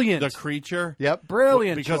brilliant, the creature. Yep,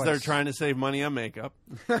 brilliant. Because choice. they're trying to save money on makeup.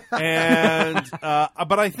 And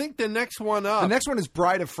but I think the next one is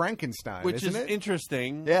Bride of Frankenstein, which isn't is it?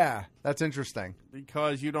 interesting. Yeah, that's interesting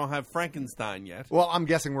because you don't have Frankenstein yet. Well, I'm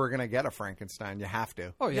guessing we're going to get a Frankenstein. You have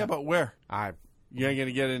to. Oh yeah, but where? You ain't going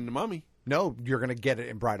to get it in the Mummy. No, you're going to get it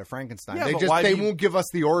in Bride of Frankenstein. Yeah, they won't give us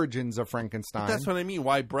the origins of Frankenstein. But that's what I mean.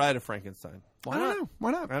 Why Bride of Frankenstein? Why not?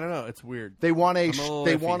 Why not? I don't know. It's weird. They want a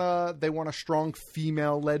strong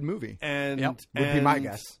female-led movie. And would be my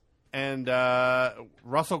guess. And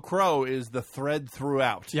Russell Crowe is the thread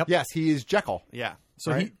throughout. Yep. Yes, he is Jekyll. Yeah.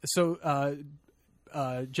 So right?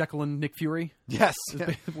 Jekyll and Nick Fury. Yes. Is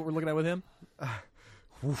what we're looking at with him.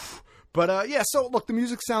 But so look, the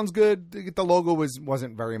music sounds good. The logo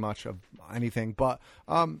wasn't very much of anything, but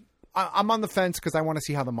I'm on the fence because I want to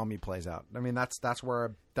see how the Mummy plays out. I mean, that's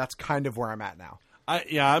kind of where I'm at now.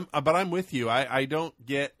 But I'm with you. I don't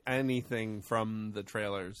get anything from the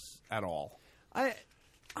trailers at all.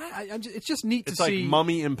 It's just neat to see. It's like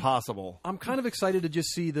Mummy Impossible. I'm kind of excited to just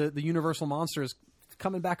see the Universal monsters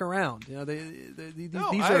coming back around.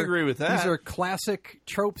 These I agree with that. These are classic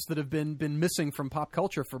tropes that have been missing from pop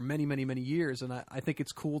culture for many, many, many years, and I think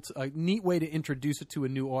it's cool. A neat way to introduce it to a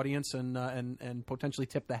new audience and potentially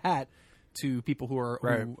tip the hat to people who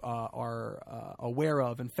are aware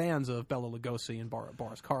of and fans of Bela Lugosi and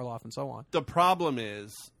Boris Karloff and so on. The problem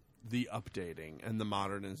is the updating and the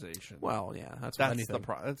modernization. Well, yeah, that's anything.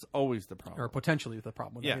 That's always the problem, or potentially the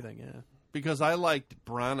problem with anything. Yeah, because I liked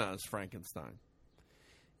Branagh's Frankenstein.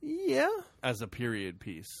 Yeah, as a period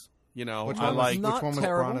piece. You know, Which I one like which one was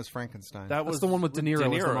Branagh's Frankenstein? That That's was the one with De Niro as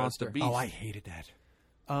the as monster. beast. Oh, I hated that.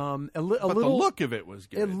 But little, the look of it was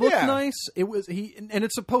good. It looked Yeah. nice. It was and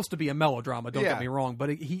it's supposed to be a melodrama. Don't Yeah. get me wrong,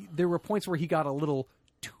 but there were points where he got a little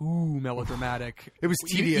too melodramatic. It was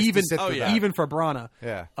tedious even to sit through that. even for Brana.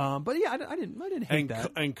 Yeah. But yeah, I didn't hate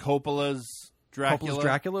that. And Coppola's Dracula. Coppola's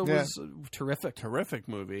Dracula was terrific. Terrific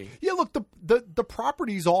movie. Yeah, look, the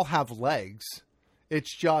properties all have legs.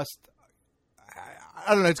 It's just,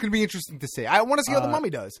 I don't know. It's going to be interesting to see. I want to see how the Mummy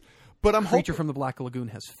does. But I'm Creature hoping from the Black Lagoon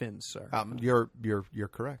has fins, sir. You're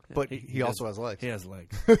correct. But he also has legs. He has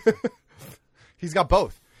legs. He's got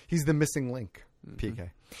both. He's the missing link. PK.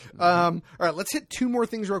 All right, let's hit 2 more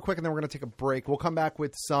things real quick, and then we're going to take a break. We'll come back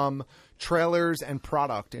with some trailers and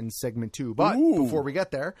product in segment 2. But before we get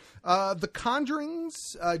there, The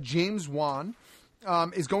Conjuring's James Wan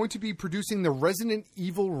is going to be producing the Resident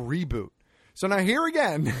Evil reboot. So now here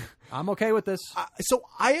again, I'm okay with this. So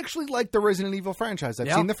I actually like the Resident Evil franchise.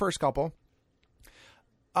 I've seen the first couple.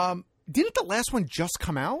 Didn't the last one just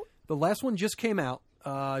come out? The last one just came out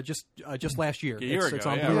just last year. It's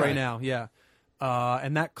on yeah, Blu-ray right. now. Yeah.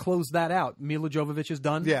 And that closed that out. Mila Jovovich is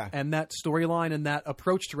done. Yeah. And that storyline and that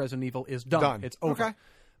approach to Resident Evil is done. It's over. Okay.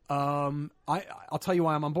 I'll tell you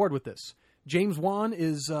why I'm on board with this. James Wan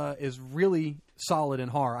is really solid in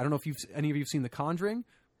horror. I don't know if any of you have seen The Conjuring.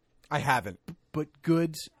 I haven't. But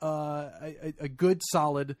good, a good,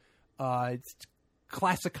 solid,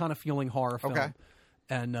 classic kind of feeling horror film. Okay.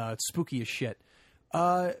 And spooky as shit.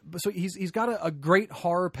 So he's got a great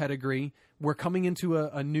horror pedigree. We're coming into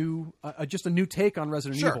a new take on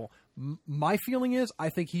Resident Evil. My feeling is I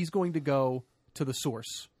think he's going to go to the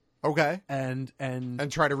source. Okay. And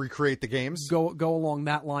try to recreate the games. Go along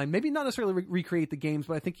that line. Maybe not necessarily recreate the games,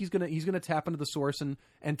 but I think he's gonna tap into the source and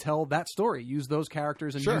tell that story. Use those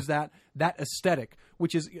characters and use that aesthetic,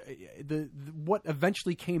 which is what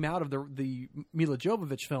eventually came out of the Mila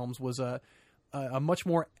Jovovich films was a much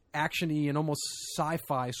more actiony and almost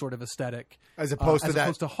sci-fi sort of aesthetic as opposed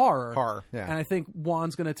to horror. Horror, yeah. And I think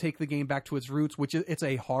Juan's going to take the game back to its roots, which is it's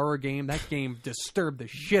a horror game. That game disturbed the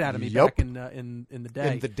shit out of me back in the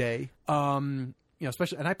day. In the day,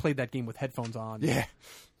 especially, and I played that game with headphones on. Yeah,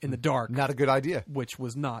 in the dark. Not a good idea. Which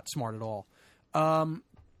was not smart at all.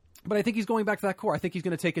 But I think he's going back to that core. I think he's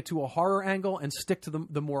going to take it to a horror angle and stick to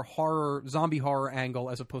the more zombie horror angle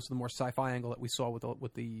as opposed to the more sci-fi angle that we saw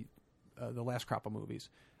with the last crop of movies.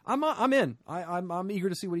 I'm in. I'm eager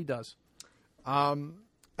to see what he does. And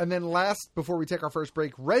then last, before we take our first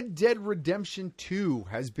break, Red Dead Redemption 2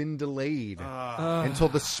 has been delayed until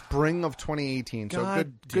the spring of 2018. So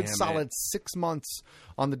good solid 6 months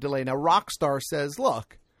on the delay. Now Rockstar says,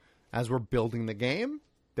 look, as we're building the game,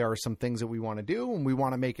 there are some things that we want to do, and we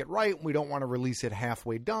want to make it right, and we don't want to release it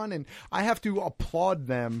halfway done. And I have to applaud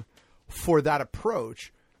them for that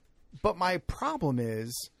approach. But my problem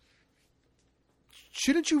is,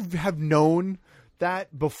 shouldn't you have known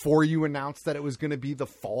that before you announced that it was going to be the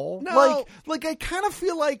fall? No. Like I kind of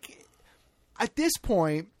feel like at this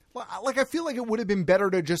point, like I feel like it would have been better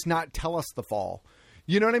to just not tell us the fall.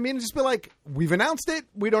 You know what I mean? Just be like, we've announced it,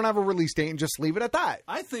 we don't have a release date, and just leave it at that.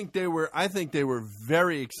 I think they were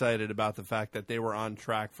very excited about the fact that they were on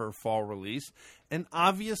track for a fall release, and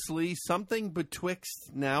obviously something betwixt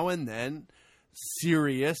now and then,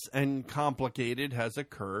 serious and complicated, has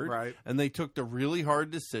occurred, right? And they took the really hard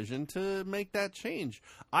decision to make that change.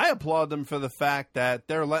 I applaud them for the fact that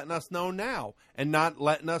they're letting us know now and not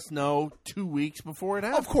letting us know 2 weeks before it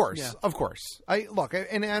happens. Of course. Look,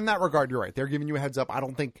 and in that regard, you're right. They're giving you a heads up.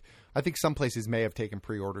 I think some places may have taken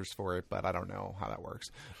pre-orders for it, but I don't know how that works.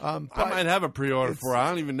 I might have a pre-order for it. I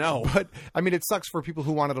don't even know. But I mean, it sucks for people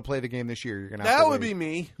who wanted to play the game this year. You're gonna have that to would wait. be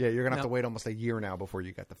me. Yeah, you're gonna have to wait almost a year now before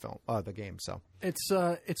you get the game. So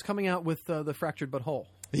it's coming out with the Fractured But Whole.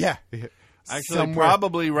 Yeah, actually,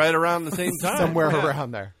 probably right around the same time, somewhere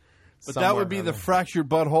around there. But that would be the Fractured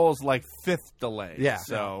Butthole's like 5th delay. Yeah.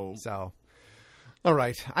 So. All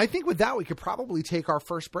right. I think with that, we could probably take our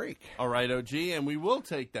first break. All right, OG, and we will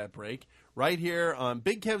take that break right here on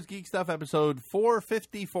Big Kev's Geek Stuff, episode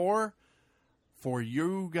 454, for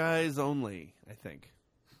you guys only, I think.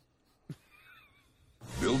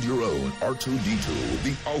 Build your own R2-D2,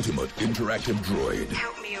 the ultimate interactive droid.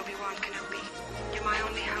 Help me, Obi-Wan Kenobi. You're my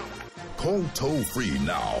only hope. Call toll-free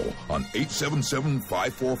now on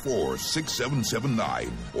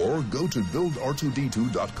 877-544-6779 or go to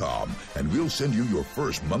buildr2d2.com and we'll send you your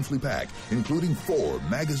first monthly pack, including 4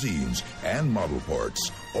 magazines and model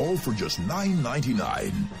parts, all for just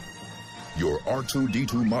 $9.99. Your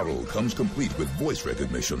R2-D2 model comes complete with voice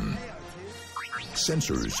recognition,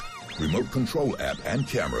 sensors, remote control app and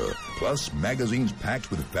camera, plus magazines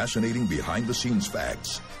packed with fascinating behind-the-scenes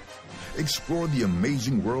facts. Explore the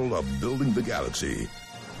amazing world of building the galaxy.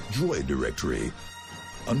 Droid Directory.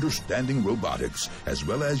 Understanding robotics, as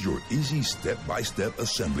well as your easy step-by-step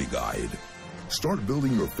assembly guide. Start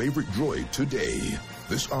building your favorite droid today.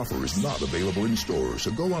 This offer is not available in stores,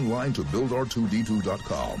 so go online to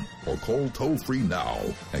buildr2d2.com or call toll-free now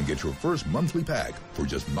and get your first monthly pack for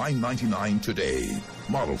just $9.99 today.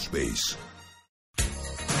 Model Space.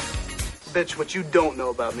 Bitch, what you don't know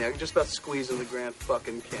about me, I can just about squeeze in the Grand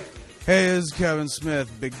fucking Canyon. Hey, this is Kevin Smith,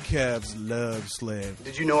 Big Kev's love slave.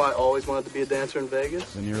 Did you know I always wanted to be a dancer in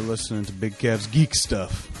Vegas? And you're listening to Big Kev's geek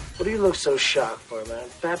stuff. What do you look so shocked for, man?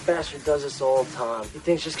 Fat bastard does this all the time. He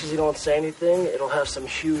thinks just because he don't say anything, it'll have some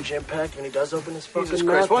huge impact when he does open his fucking mouth. Jesus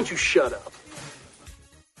Christ, why don't you shut up?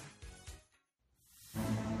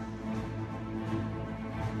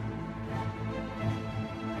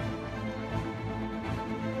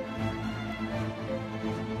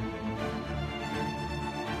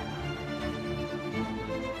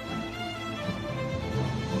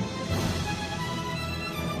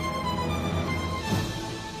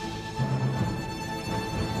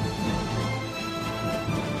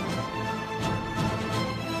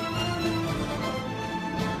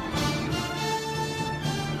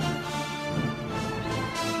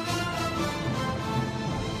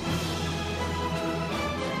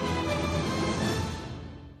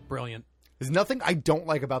 Brilliant. There's nothing I don't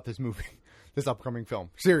like about this movie, this upcoming film.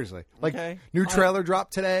 Seriously. Like, Okay. new trailer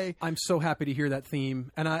dropped today. I'm so happy to hear that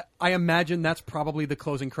theme, and I imagine that's probably the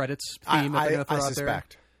closing credits theme that they're going to throw out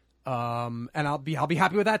suspect. there. And I'll be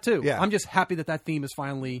happy with that too. Yeah. I'm just happy that theme is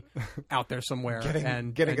finally out there somewhere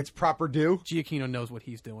Getting its proper due. Giacchino knows what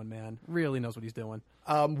he's doing, man. Really knows what he's doing.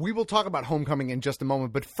 We will talk about Homecoming in just a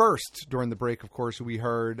moment, but first, during the break, of course, we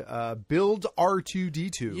heard Build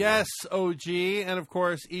R2D2. Yes, OG. And of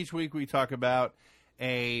course, each week we talk about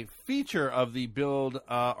a feature of the Build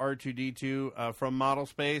R2D2 from Model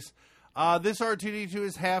Space. This R2D2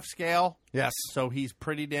 is half scale. Yes. So he's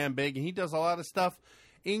pretty damn big, and he does a lot of stuff,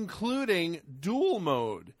 including dual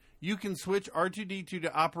mode. You can switch R2D2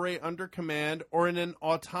 to operate under command or in an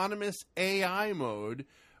autonomous AI mode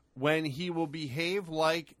when he will behave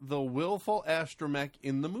like the willful astromech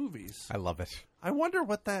in the movies. I love it. I wonder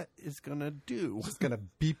what that is going to do. It's going to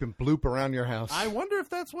beep and bloop around your house. I wonder if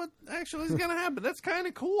that's what actually is going to happen. That's kind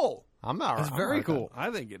of cool. I'm not. It's very cool. I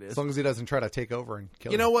think it is. As long as he doesn't try to take over and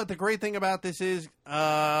kill You know what? The great thing about this is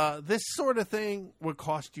this sort of thing would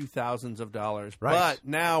cost you thousands of dollars. Right. But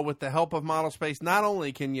now with the help of Model Space, not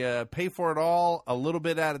only can you pay for it all a little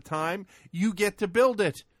bit at a time, you get to build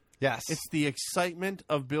it. Yes. It's the excitement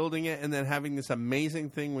of building it and then having this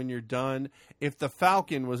amazing thing when you're done. If the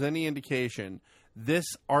Falcon was any indication, this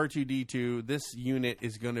R2D2, this unit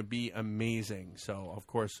is going to be amazing. So, of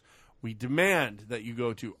course, we demand that you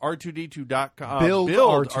go to R2D2.com. Build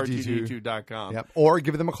R2D2.com. Yep. Or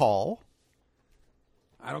give them a call.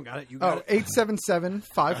 I don't got it. You got it.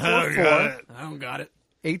 877-544. I don't got it.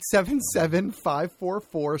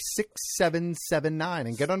 877-544-6779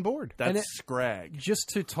 and get on board. That's Scrag. Just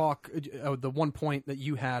to talk, the one point that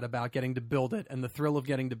you had about getting to build it and the thrill of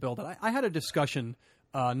getting to build it. I had a discussion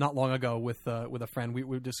not long ago with a friend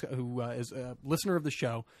who is a listener of the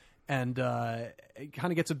show and kind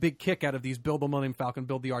of gets a big kick out of these build the Millennium Falcon,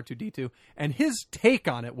 build the R2-D2. And his take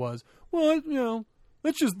on it was, well,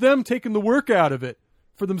 that's just them taking the work out of it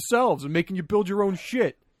for themselves and making you build your own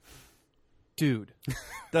shit. Dude.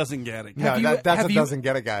 Doesn't get it. No, that's a doesn't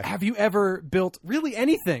get it guy. Have you ever built really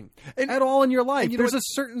anything at all in your life? There's a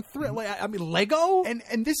certain thrill. I mean, Lego?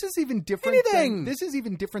 And this is even different. This is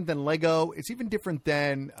even different than Lego. It's even different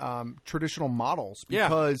than traditional models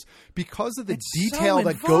because of the detail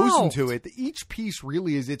that goes into it. Each piece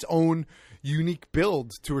really is its own unique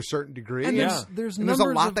build to a certain degree. And there's a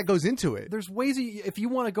lot that goes into it. There's ways if you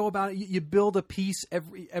want to go about it, you build a piece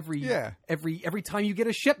every time you get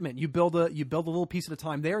a shipment. You build a little piece at a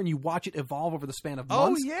time there, and you watch it evolve over the span of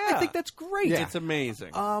months. Oh yeah, I think that's great. Yeah. It's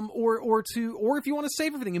amazing. Or if you want to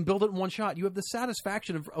save everything and build it in one shot, you have the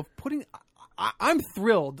satisfaction of putting. I'm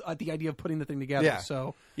thrilled at the idea of putting the thing together. Yeah.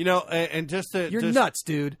 So and you're nuts,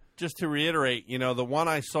 dude. Just to reiterate, the one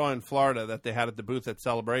I saw in Florida that they had at the booth at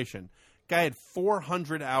Celebration, guy had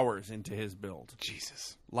 400 hours into his build.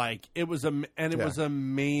 Jesus, like it was it was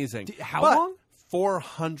amazing. How long?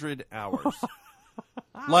 400 hours.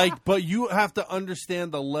 But you have to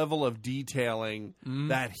understand the level of detailing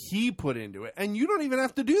that he put into it, and you don't even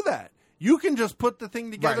have to do that. You can just put the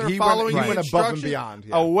thing together following the instructions. Above and beyond.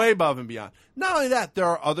 Yeah. Way above and beyond. Not only that, there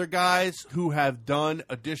are other guys who have done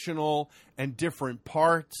additional and different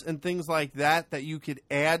parts and things like that you could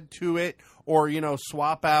add to it or,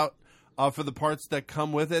 swap out for the parts that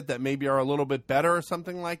come with it that maybe are a little bit better or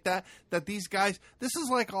something like that. That these guys, this is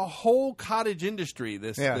like a whole cottage industry.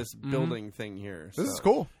 This building thing here. This is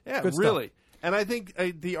cool. Yeah, Good really. stuff. And I think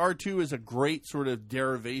the R2 is a great sort of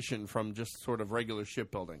derivation from just sort of regular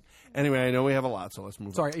shipbuilding. Anyway, I know we have a lot, so let's move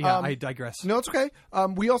on. Sorry, I digress. No, it's okay.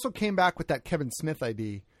 We also came back with that Kevin Smith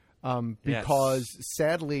ID because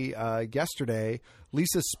sadly yesterday,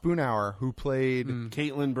 Lisa Spoonhour, who played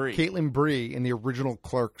Caitlin Bree in the original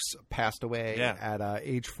Clerks, passed away at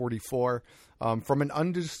age 44 from an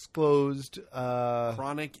undisclosed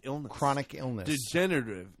chronic illness.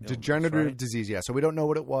 Degenerative disease. Yeah, so we don't know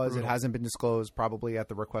what it was. Brutal. It hasn't been disclosed, probably at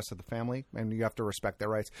the request of the family, and you have to respect their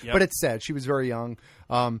rights. Yep. But it's sad. She was very young,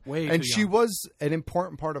 she was an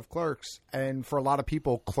important part of Clerks. And for a lot of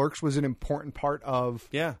people, Clerks was an important part of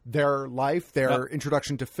their life, their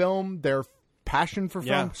introduction to film, their passion for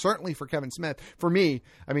film. Certainly for Kevin Smith. For me,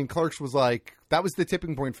 I mean, Clerks was like, that was the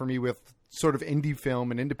tipping point for me with sort of indie film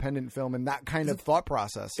and independent film and that kind of thought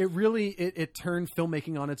process. It really it turned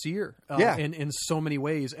filmmaking on its ear in so many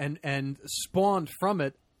ways and spawned from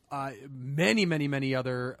it many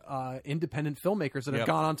other independent filmmakers that have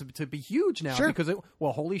gone on to be huge now because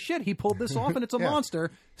holy shit, he pulled this off and it's a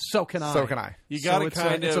monster. So can I. You got to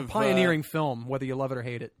it's a pioneering film, whether you love it or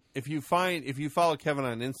hate it. If you follow Kevin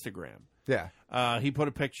on Instagram, he put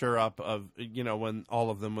a picture up of when all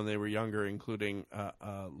of them when they were younger, including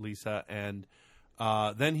Lisa, and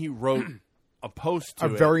then he wrote a post to a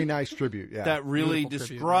very nice tribute that really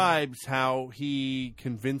describes how he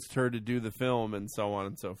convinced her to do the film and so on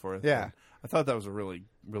and so forth. And I thought that was a really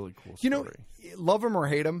cool story. Love him or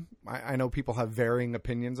hate him, I know people have varying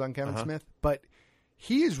opinions on Kevin Smith, but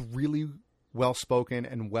he is really well spoken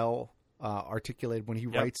and well articulated when he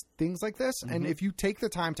writes things like this. And if you take the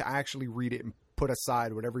time to actually read it and put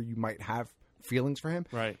aside whatever you might have feelings for him,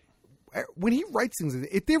 when he writes things,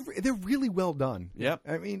 they're really well done. Yep.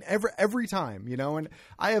 I mean, every time, and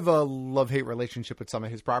I have a love-hate relationship with some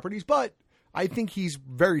of his properties, but I think he's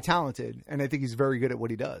very talented, and I think he's very good at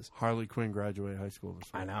what he does. Harley Quinn graduated high school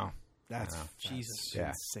this week. I know. That's Jesus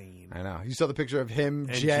insane. I know. You saw the picture of him,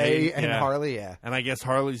 Jay, and Harley. Yeah. And I guess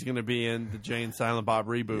Harley's going to be in the Jay and Silent Bob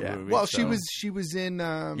reboot movie. Well, she was in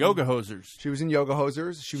Yoga Hosers. She was in Yoga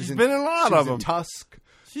Hosers. She's been in a lot of them. Tusk.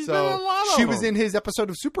 She's been in a lot of them. She was in his episode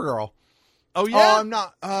of Supergirl. Oh yeah. I'm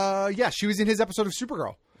not. She was in his episode of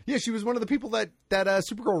Supergirl. Yeah, she was one of the people that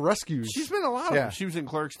Supergirl rescues. She's been in a lot of them. She was in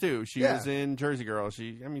Clerks too. She was in Jersey Girl.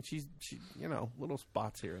 She's little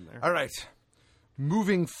spots here and there. All right.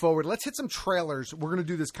 Moving forward, let's hit some trailers. We're going to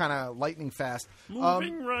do this kind of lightning fast.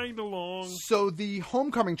 Moving right along. So the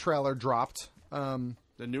Homecoming trailer dropped. The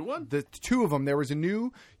new one? The two of them. There was a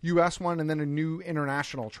new U.S. one and then a new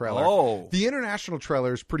international trailer. Oh. The international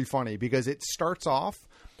trailer is pretty funny because it starts off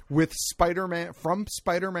with Spider-Man, from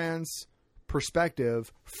Spider-Man's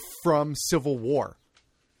perspective from Civil War.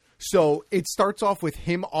 So it starts off with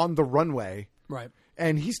him on the runway. Right.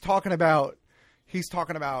 And he's talking about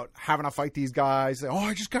having to fight these guys. Like,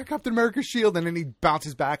 I just got Captain America's shield. And then he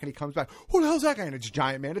bounces back and he comes back. Who the hell's that guy? And it's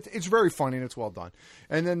Giant Man. It's very funny and it's well done.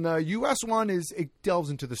 And then the U.S. one it delves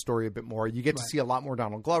into the story a bit more. You get to see a lot more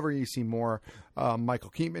Donald Glover. You see more Michael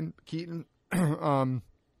Keaton.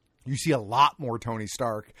 You see a lot more Tony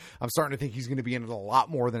Stark. I'm starting to think he's going to be in it a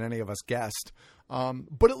lot more than any of us guessed.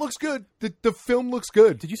 But it looks good. The film looks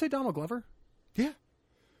good. Did you say Donald Glover? Yeah.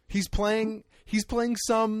 He's playing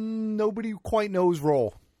some nobody quite knows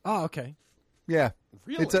role. Oh, okay. Yeah.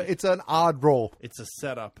 Really? It's an odd role. It's a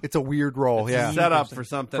setup. It's a weird role. It's a setup for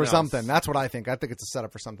something else. That's what I think. I think it's a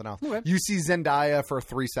setup for something else. Okay. You see Zendaya for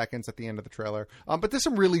 3 seconds at the end of the trailer. But there's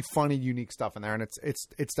some really funny, unique stuff in there, and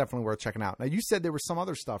it's definitely worth checking out. Now, you said there was some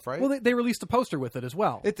other stuff, right? Well, they released a poster with it as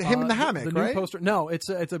well. It's him in the hammock, the right? New poster. No, it's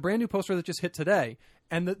a brand new poster that just hit today.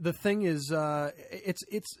 And the thing is,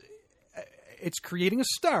 it's creating a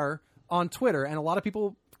stir on Twitter, and a lot of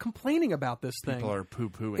people complaining about this thing. People are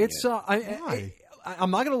poo-pooing it.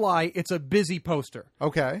 I'm not going to lie. It's a busy poster.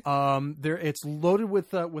 Okay. It's loaded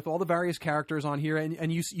with all the various characters on here,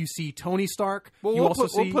 and you see Tony Stark. Well, we'll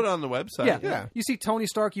put it on the website. Yeah. You see Tony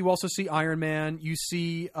Stark. You also see Iron Man. You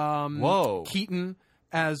see Keaton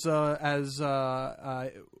as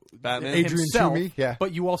Batman. Adrian himself. Toomey. Yeah.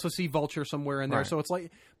 But you also see Vulture somewhere in there. Right. So it's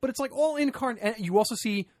like all incarnate. You also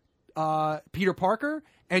see Peter Parker.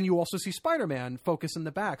 And you also see Spider-Man focus in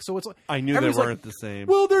the back. So it's like I knew they weren't the same.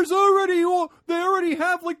 Well, they already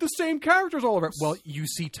have like the same characters all over. Well, you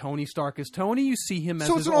see Tony Stark as Tony. You see him as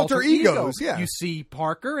his alter ego. Yeah. You see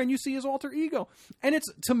Parker, and you see his alter ego. And it's,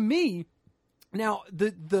 to me, now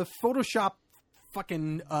the Photoshop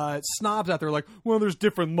fucking snobs out there are like, well, there's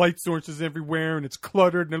different light sources everywhere, and it's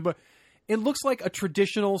cluttered. It looks like a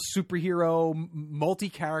traditional superhero,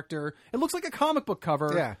 multi-character. It looks like a comic book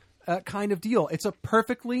cover kind of deal. It's a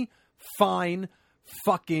perfectly fine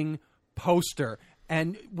fucking poster.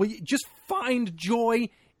 And we just find joy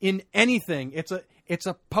in anything. It's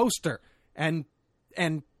a poster. And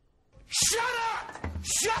Shut up!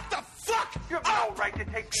 Shut the fuck up! You're all right to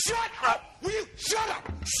take this. Shut up! Will you shut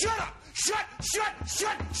up? Shut up! Shut up!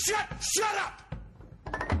 Shut up!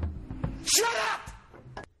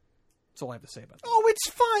 that's all I have to say about that. Oh, it's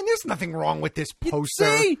fine. There's nothing wrong with this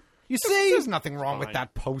poster. You see? There's nothing wrong with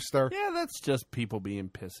that poster. Yeah, that's just people being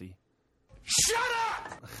pissy. Shut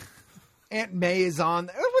up! Aunt May is on.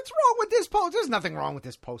 What's wrong with this poster? There's nothing wrong with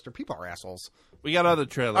this poster. People are assholes. We got other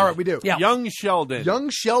trailers. All right, we do. Yeah. Young Sheldon. Young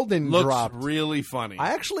Sheldon looks dropped. really funny.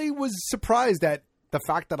 I actually was surprised at the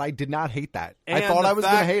fact that I did not hate that. And I thought the I was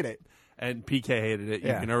going to fact- hate it. And PK hated it. You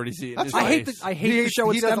Yeah. can already see it. That's in his fine. face. I hate the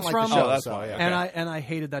show it stems from. That's why. And I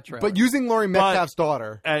hated that trailer. But using Laurie Metcalf's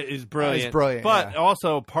daughter is brilliant. Is brilliant. But yeah.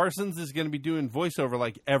 also, Parsons is going to be doing voiceover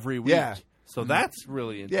like every week. Yeah. So that's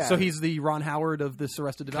really interesting. So he's the Ron Howard of this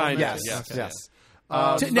Arrested Development. Yes.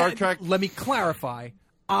 Star Trek. Let me clarify.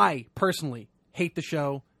 I personally hate the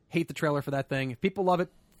show. Hate the trailer for that thing. If people love it,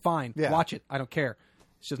 fine. Yeah. Watch it. I don't care.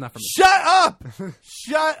 It's just not for me. Shut up!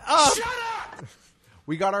 Shut up! Shut up!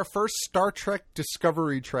 We got our first Star Trek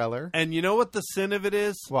Discovery trailer. And you know what the sin of it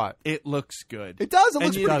is? What? It looks good. It does. It And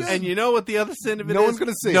looks you, pretty good. And you know what the other sin of it is? No one's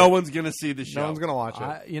gonna see No it. one's going to see the show. No one's going to watch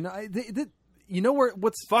it. You know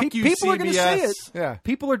what's Fuck you, people are going to see CBS. it. Yeah.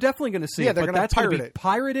 People are definitely going to see Yeah, it. they're but gonna that's gonna pirate be it.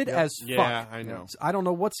 pirated as fuck. Yeah, I know. I don't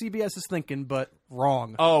know what CBS is thinking, but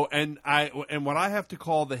wrong. Oh, and what I have to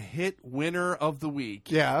call the hit winner of the week.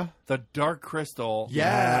 Yeah. The Dark Crystal.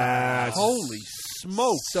 Yes. Holy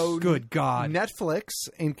smoke. So Good God. Netflix,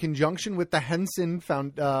 in conjunction with the Henson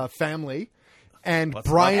family, and What's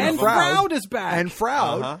Brian up? And Froud is back. And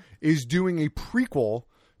Froud Uh-huh. is doing a prequel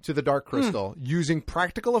to the Dark Crystal using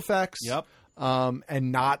practical effects. Yep.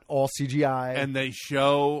 And not all CGI. And they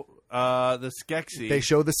show the Skeksis. They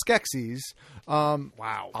show the Skeksis.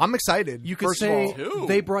 Wow. I'm excited. You could First say of all,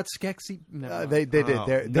 they brought Skeksis. No. they did. Oh,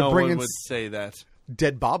 They're no bringing one would say that.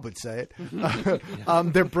 Dead Bob would say it.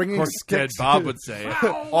 They're bringing Of course, Dead Skeksis. Bob would say it.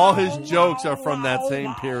 All his jokes are from that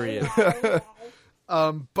same period.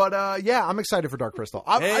 Yeah, I'm excited for Dark Crystal.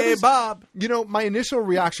 Hey, Bob. You know, my initial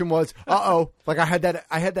reaction was, like I had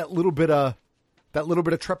that little bit of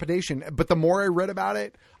trepidation. But the more I read about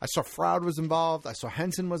it, I saw Froud was involved. I saw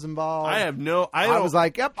Henson was involved. I was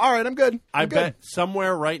like, yep, all right, I'm good. I I'm good. bet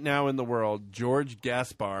somewhere right now in the world, George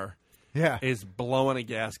Gaspar Yeah. is blowing a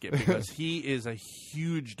gasket because he is a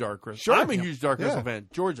huge Dark Crystal. Sure. I'm a huge Dark Crystal Yeah. fan.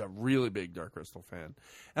 George, a really big Dark Crystal fan.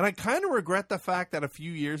 And I kind of regret the fact that a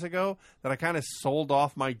few years ago that I kind of sold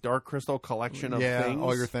off my Dark Crystal collection of things.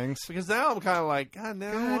 all your things. Because now I'm kind of like, God,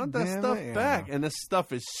 now I want that damn stuff it, yeah. back. And this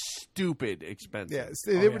stuff is stupid expensive.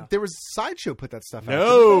 Yeah, there was Sideshow put that stuff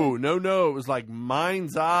out. No. It was like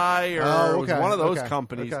Mind's Eye or it was one of those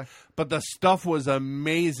companies. Okay. But the stuff was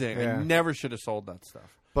amazing. Yeah. I never should have sold that stuff.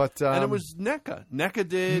 But and it was NECA. NECA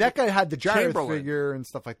did. NECA had the Jareth Chamberlain. figure and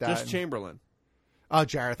stuff like that. Just Chamberlain. Oh,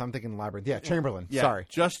 Jareth. I'm thinking Labyrinth. Yeah, Chamberlain. Yeah, Sorry.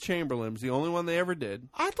 just Chamberlain was the only one they ever did.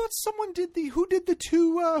 I thought someone did who did the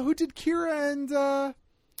two, who did Kira and,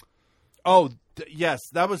 Yes,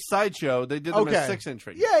 that was Sideshow. They did them as 6-inch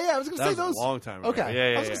figures. Yeah, I was going to That say was those. a long time ago. Okay.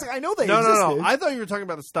 Yeah, I was yeah. going to say, I know they No. existed. I thought you were talking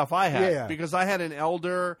about the stuff I had. Yeah. Because I had an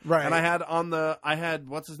Elder. Right. And I had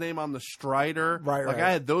what's his name on the Strider. Right, Like right.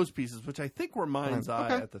 I had those pieces, which I think were Mind's Right.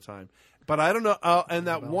 Eye Okay. at the time. But I don't know. And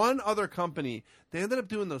that one other company, they ended up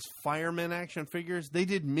doing those Fireman action figures. They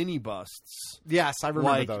did mini busts. Yes, I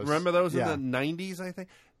remember those. Remember those Yeah. in the 90s, I think?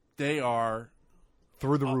 They are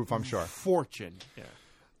Through the roof, I'm sure. fortune. Yeah.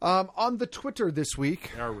 On the Twitter this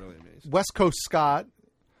week, They are really amazing. West Coast Scott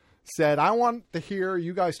said, I want to hear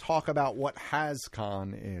you guys talk about what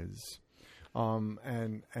HasCon is.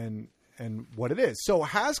 And what it is. So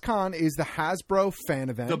HasCon is the Hasbro fan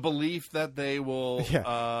event. The belief that they will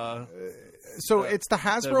So it's the that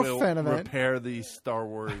Hasbro will fan event repair the Star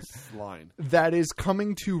Wars line. that is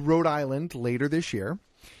coming to Rhode Island later this year.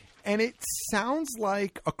 And it sounds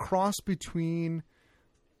like a cross between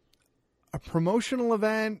a promotional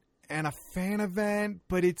event and a fan event,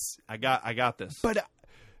 but it's I got this.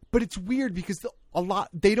 But it's weird because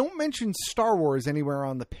they don't mention Star Wars anywhere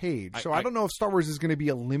on the page. So I don't know if Star Wars is going to be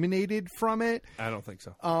eliminated from it. I don't think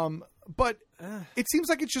so. But it seems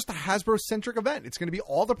like it's just a Hasbro-centric event. It's going to be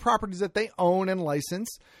all the properties that they own and license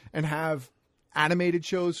and have animated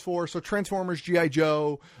shows for. So Transformers, G.I.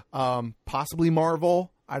 Joe, possibly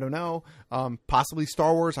Marvel. I don't know. Possibly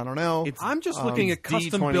Star Wars. I don't know. I'm just looking at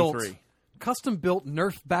custom built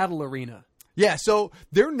Nerf Battle Arena. Yeah, so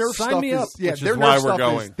their Nerf Sign stuff me is up. yeah, Which is their why Nerf we're stuff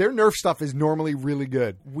going. is their Nerf stuff is normally really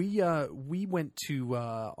good. We went to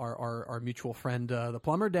our mutual friend the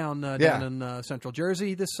plumber down Yeah. in Central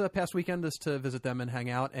Jersey this past weekend just to visit them and hang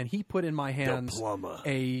out, and he put in my hands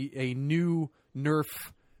a new Nerf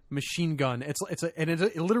machine gun. It's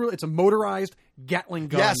a motorized Gatling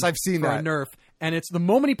gun. Yes, I've seen for that. a Nerf. And it's the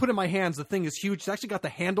moment he put it in my hands, the thing is huge. It's actually got the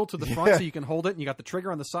handle to the front so you can hold it, and you got the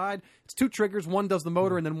trigger on the side. It's 2 triggers. One does the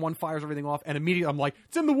motor, and then one fires everything off. And immediately I'm like,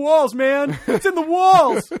 it's in the walls, man. It's in the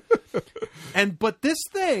walls. But this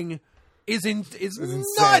thing is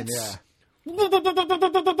nuts.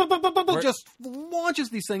 Yeah. Just launches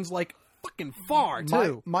these things like fucking far,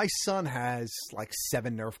 too. My son has like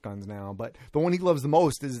 7 Nerf guns now, but the one he loves the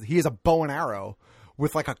most is he has a bow and arrow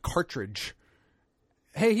with like a cartridge.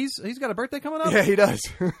 Hey, he's got a birthday coming up? Yeah, he does.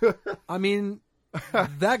 I mean,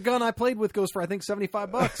 that gun I played with goes for, I think,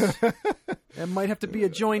 $75. It might have to be a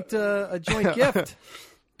joint gift.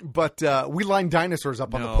 But we line dinosaurs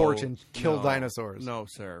up on the porch and kill dinosaurs. No,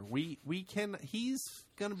 sir. We can. He's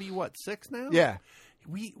gonna be what, 6 now? Yeah.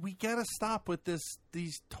 We gotta stop with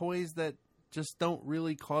these toys that just don't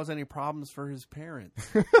really cause any problems for his parents.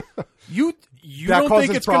 You That don't causes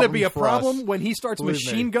think it's going to be a problems for us. problem when he starts Believe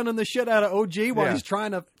machine me. gunning the shit out of OG while Yeah. he's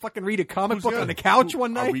trying to fucking read a comic Who's book gonna- on the couch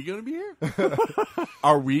one night? Are we gonna be here?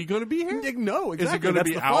 Are we gonna be here? No, exactly. Is it going to That's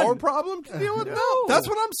be the our fun. problem to deal with? No, that's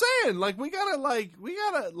what I'm saying. Like we gotta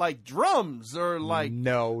drums or like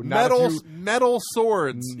No, not metal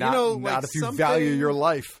swords. Not, like not if you something- value your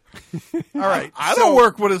life. All right, I don't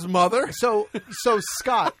work with his mother. So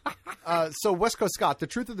Scott, so West Coast Scott. The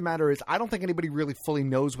truth of the matter is, I don't think anybody really fully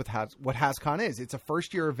knows what HasCon is. It's a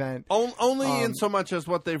first year event, Only in so much as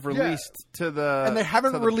what they've released to the and they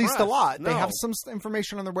haven't to the released a press. lot. No. They have some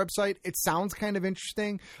information on their website. It sounds kind of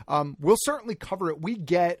interesting. We'll certainly cover it. We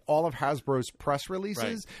get all of Hasbro's press releases.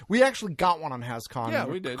 Right. We actually got one on HasCon Yeah,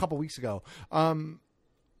 we did. a couple weeks ago.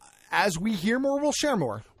 As we hear more, we'll share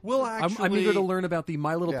more. We'll I'm eager to learn about the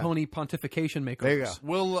My Little Yeah. Pony pontification makeovers. There you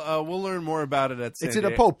go. We'll learn more about it at San It's in a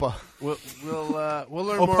Diego. popa. We'll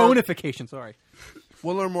learn Oh, more. ponification, sorry.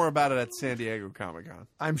 We'll learn more about it at San Diego Comic Con.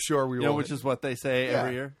 I'm sure we You know, will. which is what they say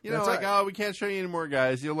every Yeah, year. You know, that's like, right. oh, we can't show you any more,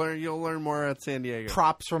 guys. You'll learn more at San Diego.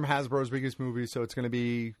 Props from Hasbro's biggest movie, so it's going to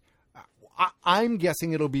be. I'm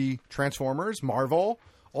guessing it'll be Transformers, Marvel,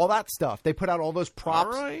 all that stuff. They put out all those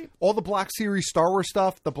props, All right. all the Black Series Star Wars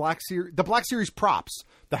stuff, the Black Series props,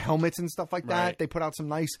 the helmets and stuff like that. Right. They put out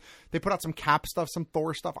some Cap stuff, some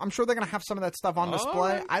Thor stuff. I'm sure they're going to have some of that stuff on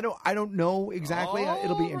display. right. I don't know exactly.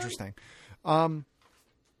 It'll be interesting.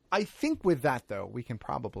 I think with that though, we can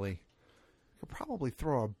probably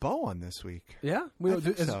throw a bow on this week. Yeah, I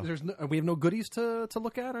think so. we have no goodies to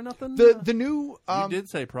look at or nothing. The new You did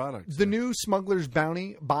say products. The new Smuggler's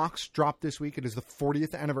Bounty box dropped this week. It is the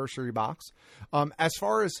 40th anniversary box. As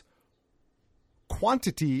far as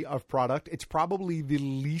quantity of product, it's probably the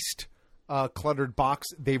least cluttered box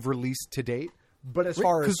they've released to date. But as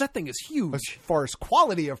far as because that thing is huge. as far as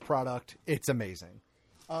quality of product, it's amazing.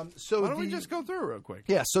 So Why don't we just go through real quick?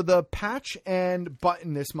 Yeah, so the patch and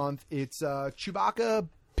button this month, it's Chewbacca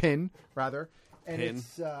pin, rather. And Pin.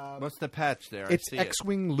 it's What's the patch there? I it's see it.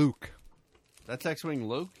 X-Wing Luke. That's X-Wing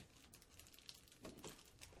Luke.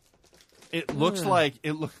 It looks like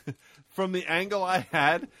from the angle I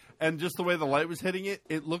had and just the way the light was hitting it.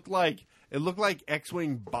 It looked like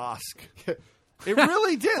X-Wing Bosk. It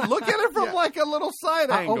really did. Look at it from like a little side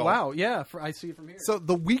angle. Oh wow, yeah, I see it from here. So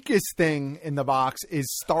the weakest thing in the box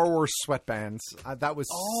is Star Wars sweatbands. That was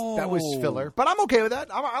filler, but I'm okay with that.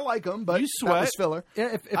 I like them, but You that was sweat? filler.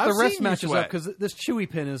 Yeah, if I've the rest seen you matches sweat. up, because this Chewy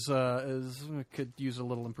pin is could use a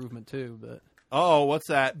little improvement too, but Oh, what's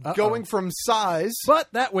that? Going from size, but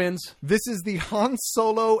that wins. this is the Han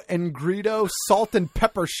Solo and Greedo salt and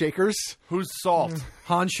pepper shakers. Who's Salt?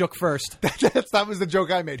 Han shook first. That was the joke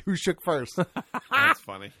I made. Who shook first? That's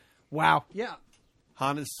funny. Wow. Yeah.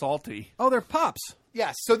 Han is salty. Oh, they're pops.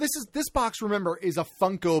 Yes. So this box, remember, is a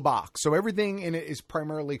Funko box. So everything in it is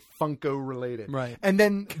primarily Funko related. Right. And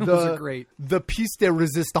then Those are great. the piece de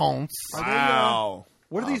resistance. Wow.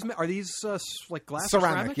 What are these? Are these like glass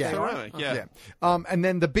Ceramic, or ceramic? yeah. Ceramic, yeah. And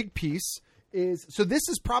then the big piece is, so this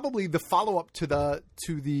is probably the follow-up to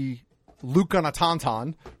the Luke on a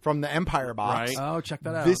Tauntaun from the Empire box. Right. Oh, check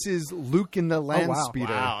that out. This is Luke in the Land wow.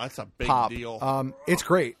 Speeder. Wow, that's a big pop. deal. It's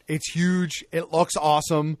great. It's huge. It looks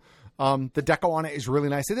awesome. The deco on it is really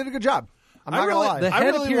nice. They did a good job. I'm not really- gonna lie. the I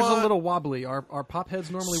head really appears want- a little wobbly. Are pop heads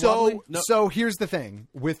normally wobbly? So here's the thing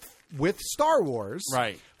with Star Wars,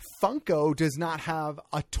 Right. Funko does not have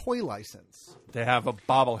a toy license. They have a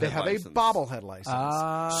bobblehead They have license. a bobblehead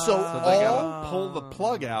license. So they gotta pull the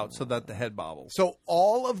plug out so that the head bobbles. So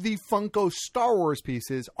all of the Funko Star Wars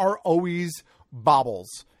pieces are always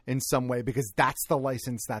bobbles in some way because that's the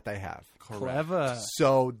license that they have. Clever.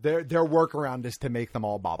 So their workaround is to make them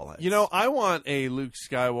all bobbleheads. You know, I want a Luke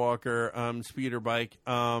Skywalker speeder bike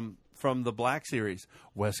from the Black Series.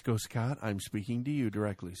 Wesco Scott, I'm speaking to you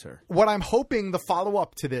directly, sir. What I'm hoping the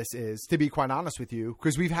follow-up to this is, to be quite honest with you,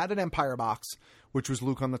 because we've had an Empire box, which was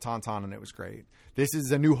Luke on the Tauntaun, and it was great. This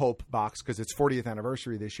is a New Hope box because it's 40th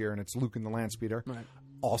anniversary this year, and it's Luke in the Land Speeder. Right.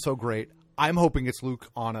 Also great. I'm hoping it's Luke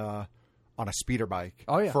on a speeder bike.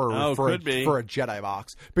 Oh, yeah. For a Jedi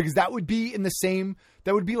box, because that would be in the same.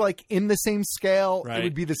 That would be like in the same scale. Right. It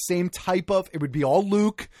would be the same type of. It would be all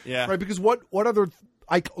Luke. Yeah. Right. Because what other.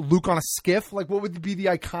 Like Luke on a skiff, like what would be the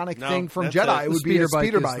iconic thing from Jedi? It would be a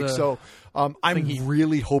speeder bike. So I'm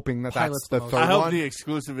really hoping that that's the third one. I hope the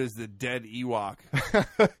exclusive is the dead Ewok,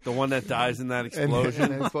 the one that dies in that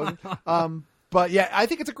explosion. But yeah, I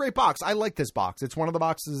think it's a great box. I like this box. It's one of the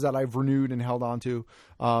boxes that I've renewed and held on to,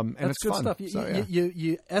 and that's it's good fun. stuff. So, yeah.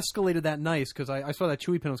 You escalated that nice because I saw that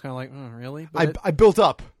Chewie pin was kind of like, oh, really? But I built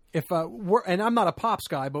up. If and I'm not a Pops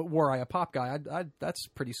guy, but were I a Pop guy, that's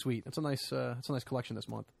pretty sweet. It's a nice collection this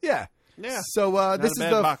month. Yeah. Yeah. So this is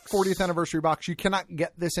the box. 40th anniversary box. You cannot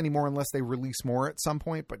get this anymore unless they release more at some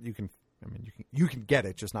point, but you can. I mean, you can get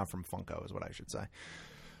it, just not from Funko, is what I should say.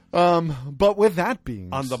 But with that being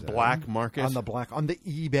on the said, black market, on the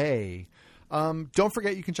eBay. Don't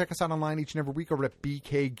forget, you can check us out online each and every week over at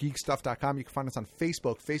bkgeekstuff.com. You can find us on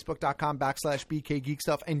Facebook,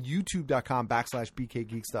 facebook.com/bkgeekstuff, and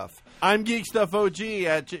youtube.com/bkgeekstuff. I'm Geekstuff OG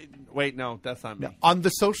wait, no, that's not me. On the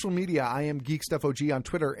social media, I am Geekstuff OG on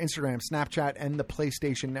Twitter, Instagram, Snapchat, and the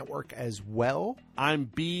PlayStation Network as well. I'm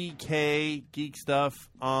BK Geekstuff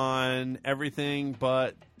on everything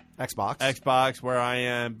but Xbox, where I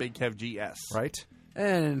am Big Kev GS. Right.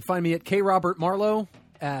 And find me at K Robert Marlowe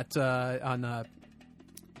on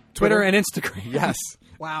Twitter and Instagram. Yes.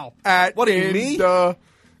 Wow. What do you mean?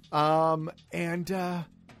 I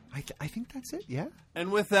think that's it. Yeah.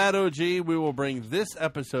 And with that, OG, we will bring this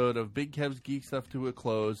episode of Big Kev's Geek Stuff to a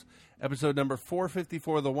close. Episode number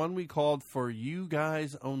 454, the one we called For You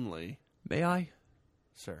Guys Only. May I?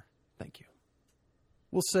 Sir. Thank you.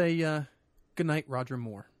 We'll say good night, Roger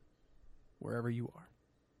Moore, wherever you are.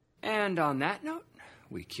 And on that note,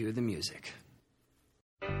 we cue the music.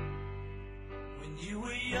 When you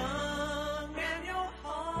were young and your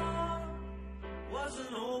heart was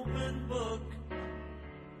an open book,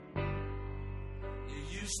 you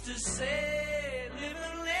used to say, live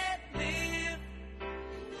and let live.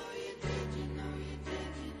 You know you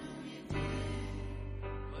did.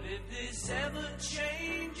 But if this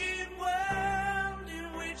ever-changing world in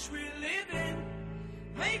which we live in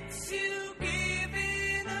makes you give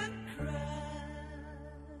in a cry,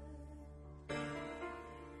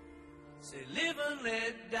 say live and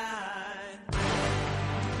let die.